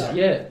Yes, on the top.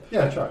 yeah.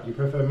 Yeah, that's right. You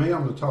prefer me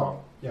on the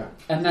top. Yeah.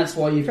 And that's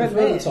why you For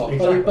prefer the me. top.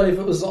 Exactly. But if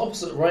it was the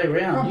opposite way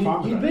around, I'm fine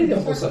with you'd that. be the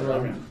Exactly. opposite way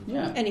around.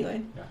 Yeah.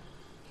 Anyway,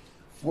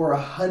 For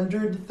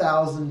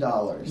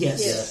 $100,000.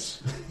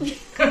 yes.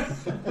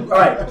 All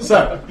right,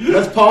 so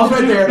let's pause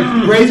right there.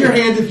 Raise your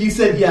hands if you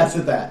said yes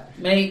at that.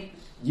 Me,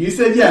 You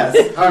said yes.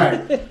 All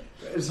right.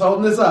 Just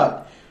holding this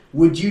up.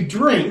 Would you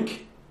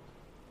drink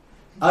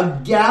a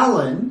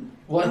gallon,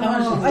 what? How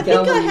much is I the think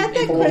I gallon had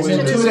that in- question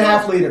as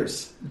 2.5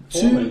 liters?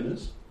 4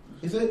 liters.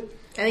 Is it?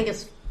 I think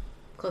it's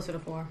closer to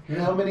 4.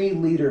 How many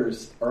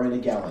liters are in a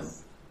gallon?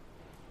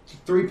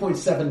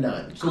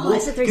 3.79. So Oh, I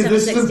said 'cause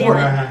this is 3.76, damn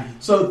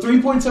important. So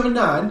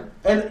 3.79,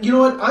 and you know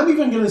what? I'm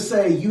even going to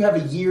say you have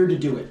a year to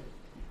do it.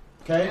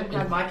 Okay? I'm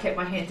glad Mike kept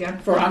my hand down.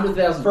 for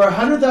 100,000. For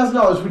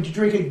 $100,000, would you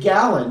drink a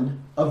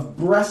gallon of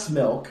breast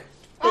milk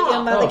That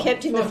your mother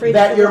kept in the fridge.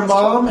 that for your last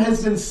mom week.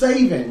 has been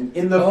saving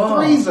in the Oh,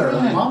 freezer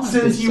yeah. Mom has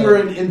since been you were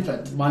saving. an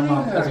infant? My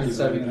mom has been Yeah,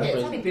 saving Yeah, it's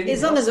her only breast. been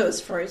As long as it was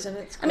frozen,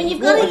 it's. I mean,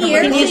 you've cool. got a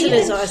year. You can use so it you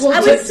as can- ice. Well, I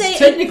would say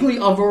technically,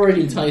 I've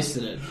already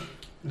tasted it.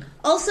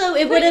 also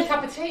it Would would a have.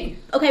 cup of tea.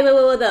 Okay,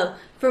 wait, though.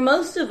 For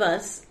most of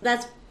us,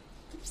 that's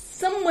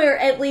somewhere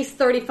at least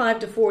 35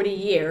 to 40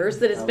 years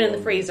that it's been in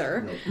the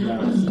freezer.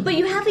 But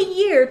you have a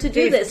year to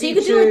do this. So you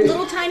could do like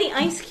little tiny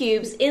ice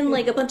cubes in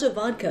like a bunch of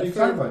vodka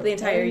Exactly. for the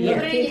entire Put year.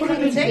 it in your cup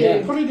of Put tea.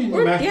 it in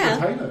your mashed Yeah,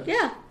 potatoes.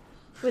 yeah.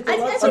 With I-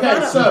 the lots that's of Okay,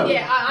 butter. so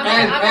Yeah, I'm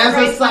and gonna as a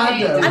raise my side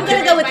hand. note, I'm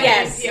gonna go with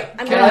yes. Yeah. I'm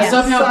Can going I yes.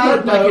 somehow put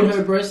it back in note-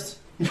 her breast?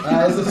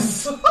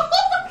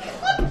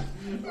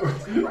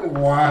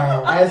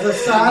 Wow. as a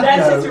side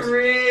That's note,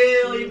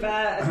 really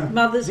bad.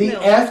 Mother's the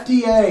milk.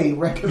 FDA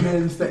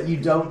recommends that you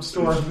don't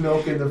store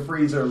milk in the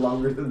freezer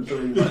longer than 3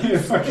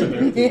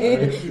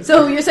 months.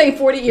 So you're saying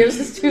 40 years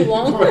is too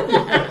long?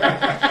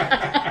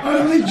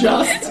 Only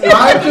just.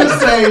 I'm just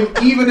saying,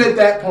 even at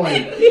that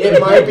point, it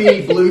might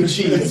be blue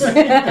cheese.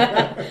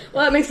 Well,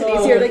 that makes it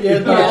easier to yeah,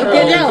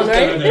 get down,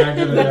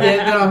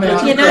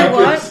 right? You know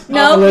what?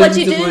 No, I'm what you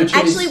allergic to do, blue cheese.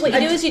 actually, what you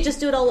do is you just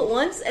do it all at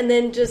once and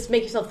then just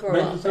make yourself throw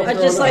up. I'd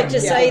just like to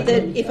say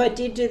that if I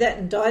did do that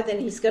and die, then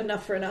he's got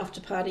enough for an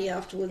after party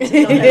afterwards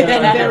and not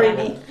have to bury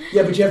me.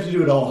 Yeah, but you have to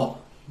do it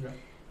all.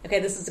 Okay,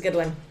 this is a good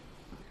one.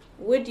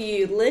 Would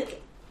you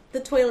lick the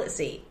toilet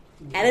seat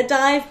at a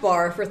dive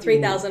bar for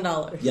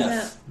 $3,000?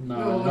 Yes.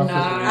 No, No,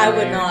 I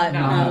would not.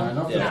 No,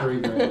 not for Yeah.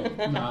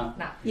 $3,000. No.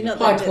 You're not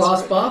High that class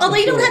desperate. bar. Although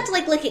you don't have to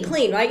lick it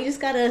clean, right? You just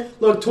gotta.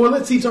 Look,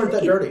 toilet seats aren't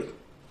that dirty.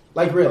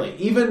 Like really,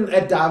 even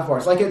at dive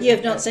bars. Like You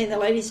have not seen the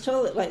ladies'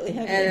 toilet lately,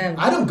 have you?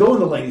 I don't go in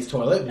the ladies'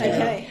 toilet.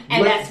 Okay.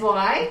 And that's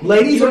why.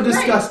 Ladies you are agree.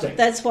 disgusting.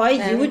 That's why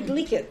you would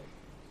lick it.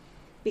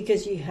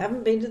 Because you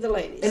haven't been to the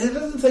ladies. And it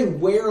doesn't say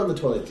where on the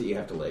toilet that you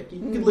have to lick. You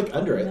can lick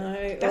under it.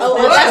 No.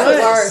 Oh, that's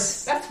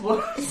worse. That's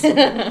worse.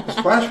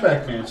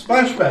 Splashback, man.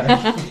 Splashback.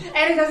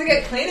 And it doesn't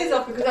get cleaners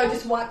off because I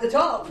just wipe the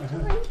top.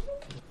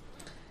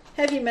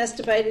 Have you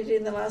masturbated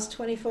in the last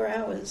 24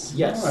 hours?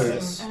 Yes.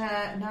 Yes.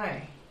 No.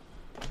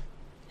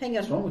 Hang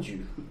What's on. wrong with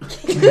you?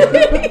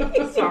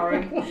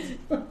 Sorry.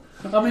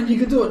 I mean, you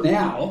could do it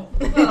now.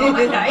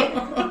 Okay.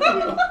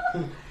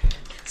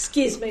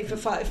 Excuse me for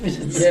 5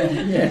 minutes.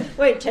 Yeah.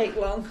 Won't take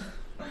long.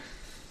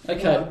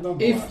 Okay. No, no,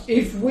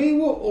 If we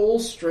were all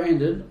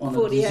stranded on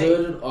 48. a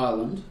deserted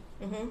island,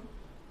 Mm-hmm.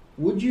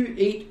 would you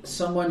eat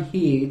someone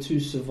here to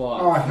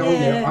survive? Oh, hell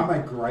yeah. Yeah. I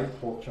make great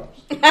pork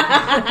chops.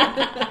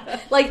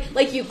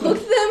 Like you cook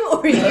them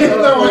or you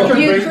No, I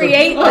can you make them.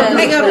 create Oh, them?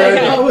 Hang on, yeah.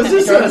 hang on. Oh, was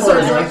this Go what it for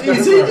sounds it, like? guys, go Is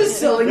for he it. just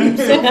selling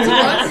himself to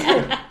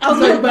us? I was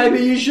like,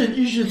 baby, you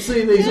should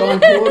see these iron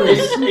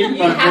quarters. You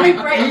have a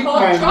great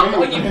pork chop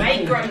or you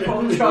make great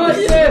pork Oh, chops.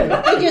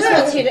 yeah. He just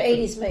wants you to eat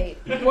his meat.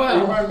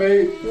 Wow. My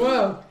meat.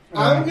 Wow.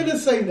 I'm going to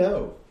say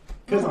no.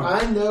 Because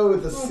I know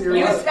the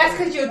serious... That's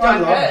because you're I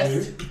love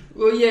diverse. you.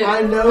 Well, yeah.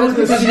 I know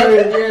the Because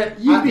serious... yeah,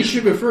 you'd be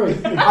sugar free.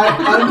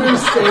 I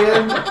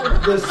understand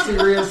the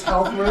serious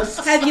health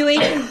risks. Have you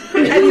eaten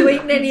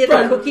any of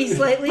the cookies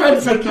lately?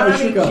 Because they Brad,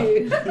 can't no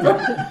eat you.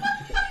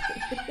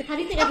 How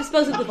do you think I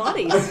dispose of the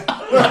bodies?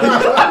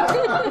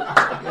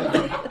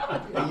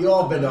 You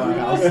all been to our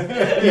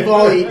house. You've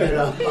all eaten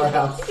at our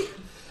house.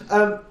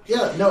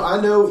 Yeah, no, I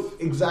know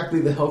exactly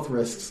the health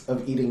risks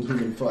of eating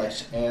human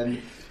flesh,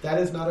 and that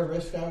is not a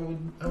risk I would.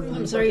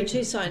 I'm sorry, you're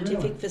too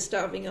scientific for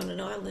starving on an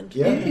island.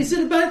 Yeah. Is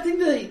it a bad thing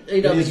to eat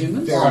It other is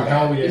humans? very Oh,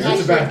 hell yeah.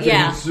 It's a bad thing.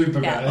 Yeah. It's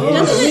super Yeah. bad. Oh,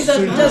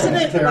 Doesn't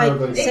it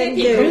Terribly. like send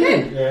It- you?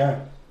 Yeah.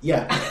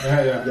 Yeah,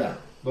 Yeah. yeah.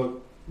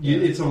 Look,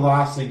 it's the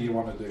last thing you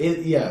want to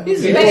do. Yeah.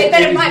 Is But it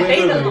is might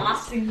be the literally-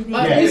 last thing you need.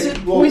 Yeah. Yeah, Is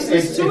it well,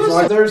 poisonous it's to us?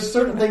 like, There's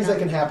certain things that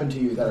can happen to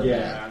you that are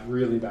yeah,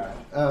 really bad.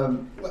 bad.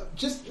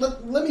 Just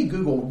let me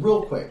Google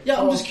real quick. Yeah,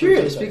 I'm I'll just for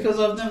curious 2 seconds. because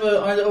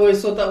I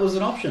always thought that was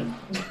an option.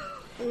 No.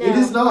 It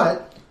is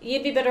not.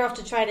 You'd be better off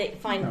to try to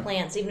find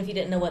plants, even if you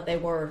didn't know what they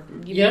were.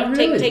 You Yeah,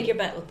 really? take your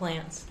bet with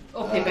plants.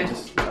 Okay,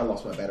 but I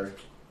lost my battery.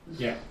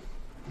 Yeah.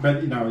 But,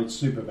 it's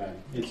super bad.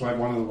 It's like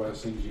one of the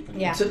worst things you can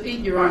Yeah. To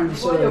eat your own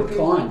sort of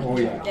kind. do. Oh,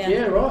 yeah. Yeah.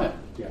 Yeah, right.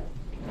 Yeah.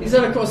 Is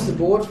that across the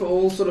board for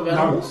all sort of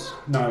animals?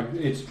 No,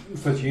 it's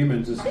for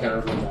humans. It's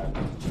terribly bad.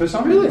 For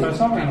some Really? for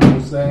some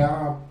animals, they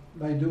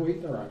do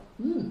eat their own.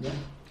 Yeah.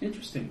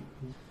 Interesting.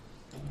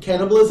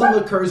 Cannibalism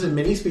occurs in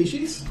many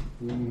species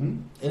Mm-hmm.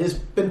 and has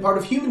been part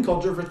of human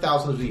culture for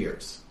thousands of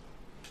years.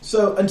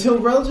 So, until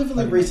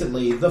relatively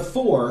recently, the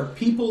Fore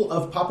people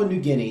of Papua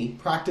New Guinea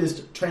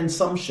practiced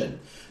transumption,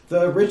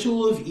 the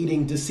ritual of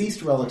eating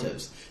deceased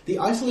relatives. The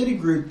isolated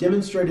group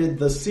demonstrated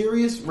the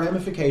serious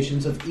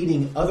ramifications of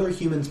eating other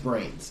humans'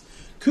 brains.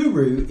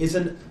 Kuru is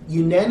a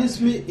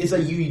unanimously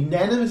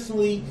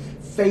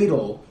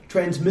fatal,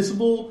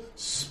 transmissible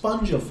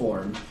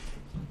spongiform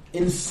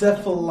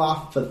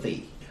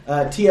encephalopathy,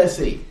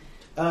 TSE.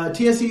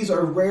 TSEs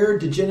are rare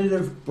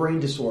degenerative brain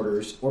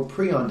disorders or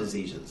prion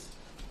diseases,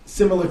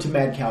 similar to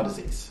mad cow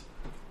disease.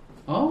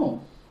 Oh,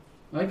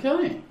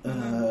 okay.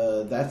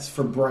 That's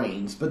for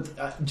brains, but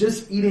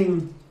just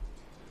eating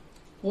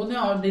Well,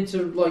 now I need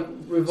to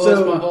revise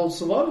So, my whole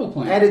survival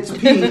plan. at its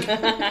peak,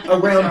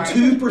 around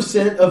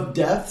 2% of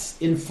deaths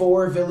in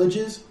 4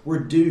 villages were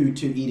due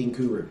to eating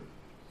kuru.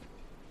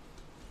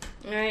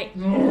 All right.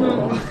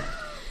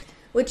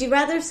 Would you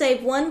rather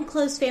save one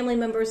close family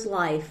member's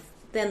life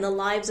than the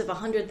lives of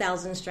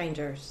 100,000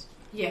 strangers?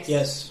 yes.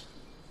 Yes.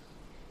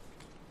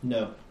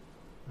 No.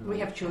 We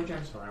have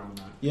children. Sorry, I'm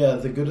not. Yeah,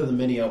 the good of the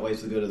many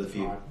outweighs the good of the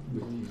few.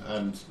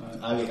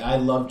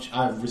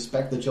 I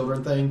respect the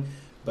children thing,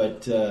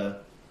 but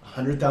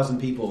 100,000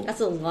 people. That's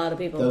a lot of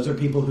people. Those are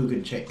people who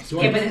could change.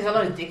 Yeah, but there's a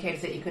lot of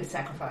dickheads that you could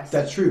sacrifice.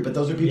 That's true, but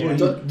those are people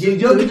Yeah. you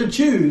don't get to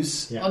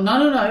choose. Yeah. Oh,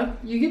 no.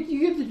 You get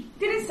the.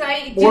 Did it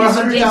say? Or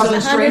did it-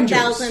 100,000 strangers.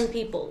 100,000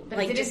 people. But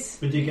Like, did just,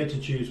 But you get to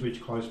choose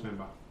which close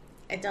member.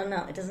 I don't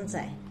know. It doesn't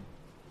say.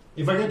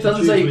 If I get It to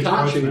doesn't choose say you which can't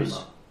close choose.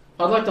 member,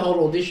 I'd like to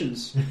hold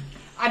auditions.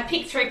 I'd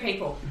pick 3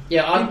 people.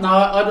 Yeah,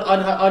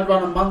 I'd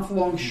run a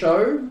month-long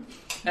show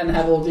and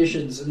have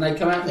auditions, and they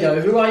come out and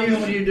go, "Who are you? and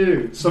What do you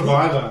do?"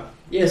 Survivor.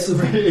 Yes,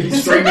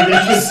 Extreme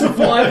edition.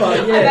 Survivor.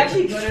 I've Yeah,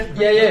 actually got it.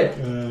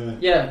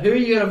 yeah. Who are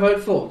you going to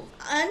vote for?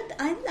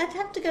 I'd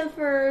have to go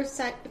for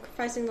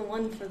sacrificing the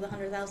one for the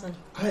 100,000.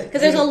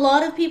 Because there's a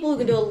lot of people who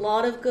can do a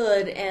lot of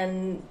good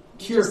and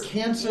cure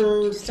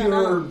cancer, just don't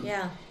know. cure.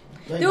 Yeah,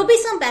 Like- there will be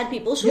some bad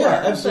people, sure.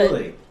 Yeah,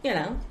 absolutely. But, you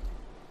know.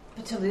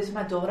 But to lose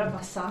my daughter,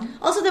 my son.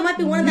 Also, there might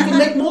be one of You that. can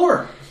make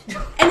more.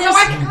 And No,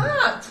 I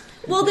can't.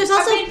 Well, there's I've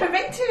also been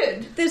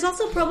prevented. there's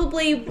also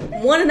probably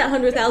one in that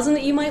 100,000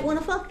 that you might want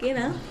to fuck. You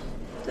know.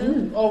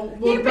 So. Oh,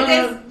 well, Yeah, but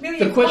there's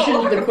millions the question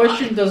more. the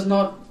question does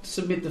not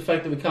submit the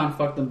fact that we can't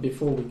fuck them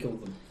before we kill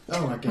them.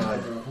 Oh my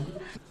god.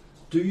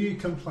 Do you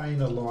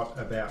complain a lot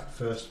about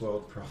first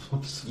world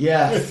problems?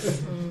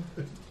 Yes.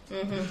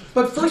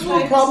 But first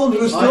world problems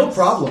are still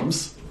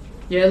problems.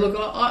 Yeah, look,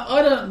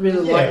 I don't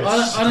really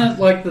Yes. I don't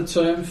like the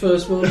term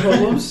first world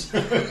problems.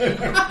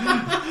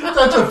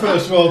 That's a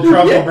first world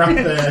problem right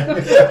there.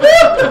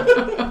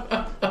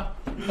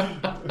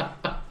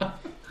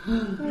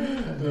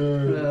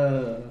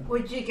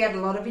 Would you get a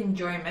lot of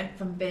enjoyment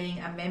from being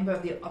a member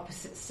of the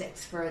opposite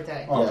sex for a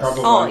day? Oh, Yes.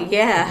 probably. Oh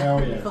yeah.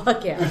 Hell yeah.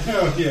 Fuck yeah.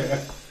 Hell yeah.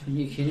 Are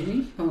you kidding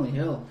me? Holy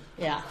hell!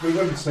 Yeah. I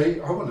wouldn't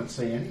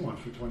see anyone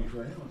for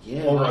 24 hours.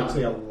 Yeah. Or I'd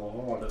see a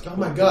lot of Oh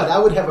my god, I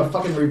would have a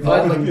fucking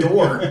revolving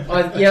door.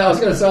 I was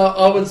going to say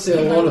I would see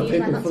a lot of Use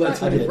my people for that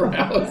hotspot. 24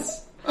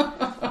 hours.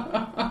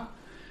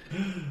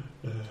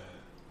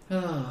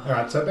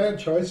 Alright, so bad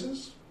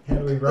choices. How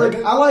do we rate Like,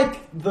 it? I like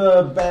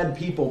the bad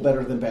people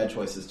better than bad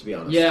choices, to be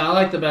honest. Yeah, I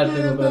like the bad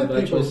people better than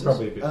bad people's choices.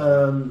 probably a bit.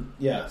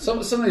 Yeah. Some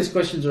of these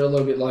questions are a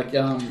little bit like, you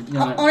know.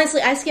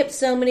 Honestly, I skipped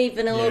so many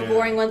vanilla, Yeah.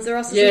 boring ones. There are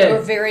also Yeah. some that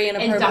were very And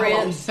inappropriate.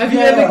 doubles. Have you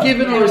Yeah. ever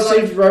given or Yeah,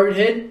 received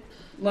roadhead?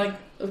 Like,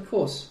 of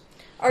course.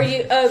 Are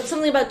you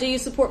something about? Do you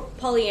support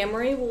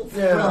polyamory? Well,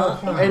 Yeah.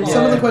 And Yeah.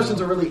 some of the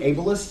questions are really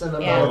ableist, and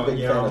I'm Yeah. not a Oh, big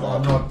yeah, fan of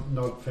I'm that.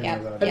 not a fan Yeah.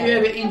 of that. Have you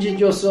ever injured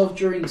yourself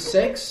during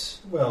sex?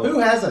 Well, Who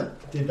hasn't?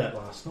 did that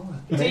last night?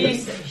 Do you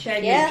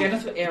shave Yeah. your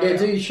genital Yeah, area?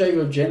 do you shave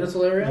your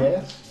genital area?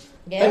 Yes.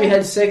 yeah, Have you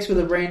had sex with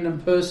a random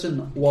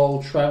person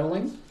while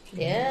travelling?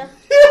 yeah.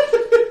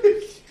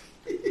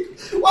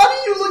 Why do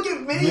you look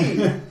at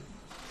me?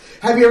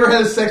 Have you ever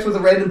had sex with a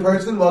random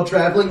person while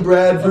traveling,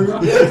 Bradford? I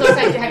was also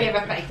saying, have you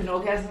ever faked an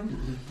orgasm?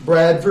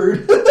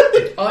 Bradford.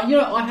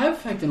 I have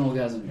faked an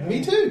orgasm.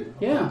 Me too.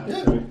 Yeah.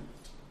 Yeah.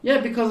 Yeah,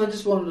 because I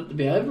just wanted it to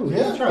be over with.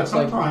 Yeah. That's right. It's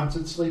like, Sometimes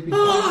it's sleepy. Is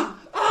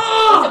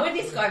it with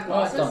this guy oh,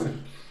 glasses?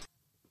 done.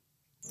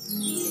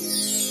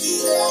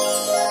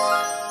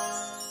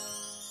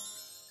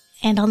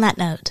 And on that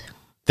note,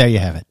 There you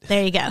have it.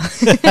 there you go.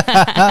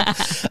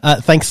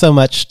 Thanks so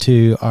much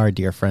to our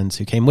dear friends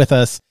who came with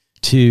us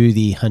to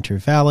the Hunter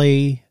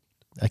Valley.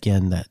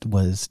 Again, that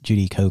was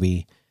Judy,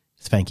 Kobe,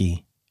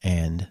 Spanky,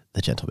 and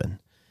the gentleman.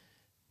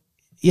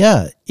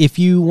 Yeah, if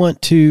you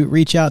want to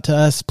reach out to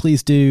us,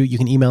 please do. You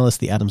can email us,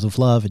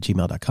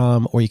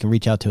 theatomsoflove@gmail.com, or you can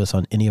reach out to us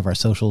on any of our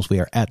socials. We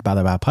are at By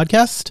the By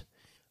Podcast,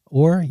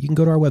 or you can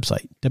go to our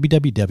website,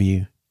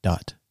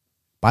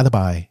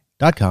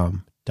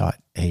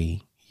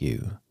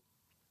 www.bytheby.com.au.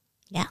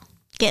 Yeah.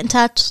 Get in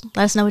touch.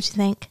 Let us know what you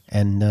think.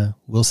 And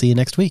we'll see you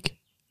next week.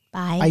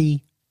 Bye.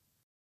 Bye.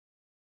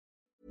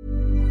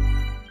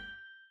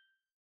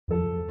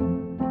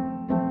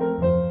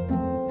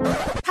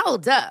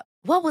 Hold up.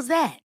 What was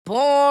that?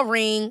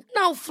 Boring.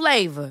 No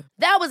flavor.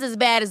 That was as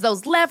bad as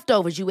those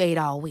leftovers you ate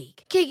all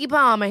week. Keke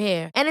Palmer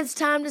here, and it's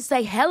time to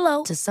say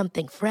hello to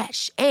something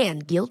fresh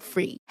and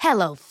guilt-free.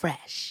 Hello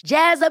Fresh.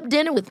 Jazz up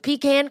dinner with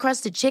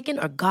pecan-crusted chicken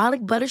or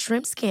garlic butter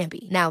shrimp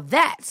scampi. Now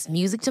that's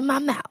music to my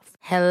mouth.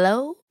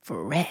 Hello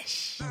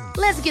Fresh.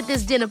 Let's get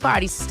this dinner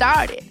party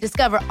started.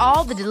 Discover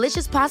all the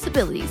delicious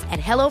possibilities at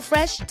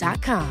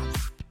hellofresh.com.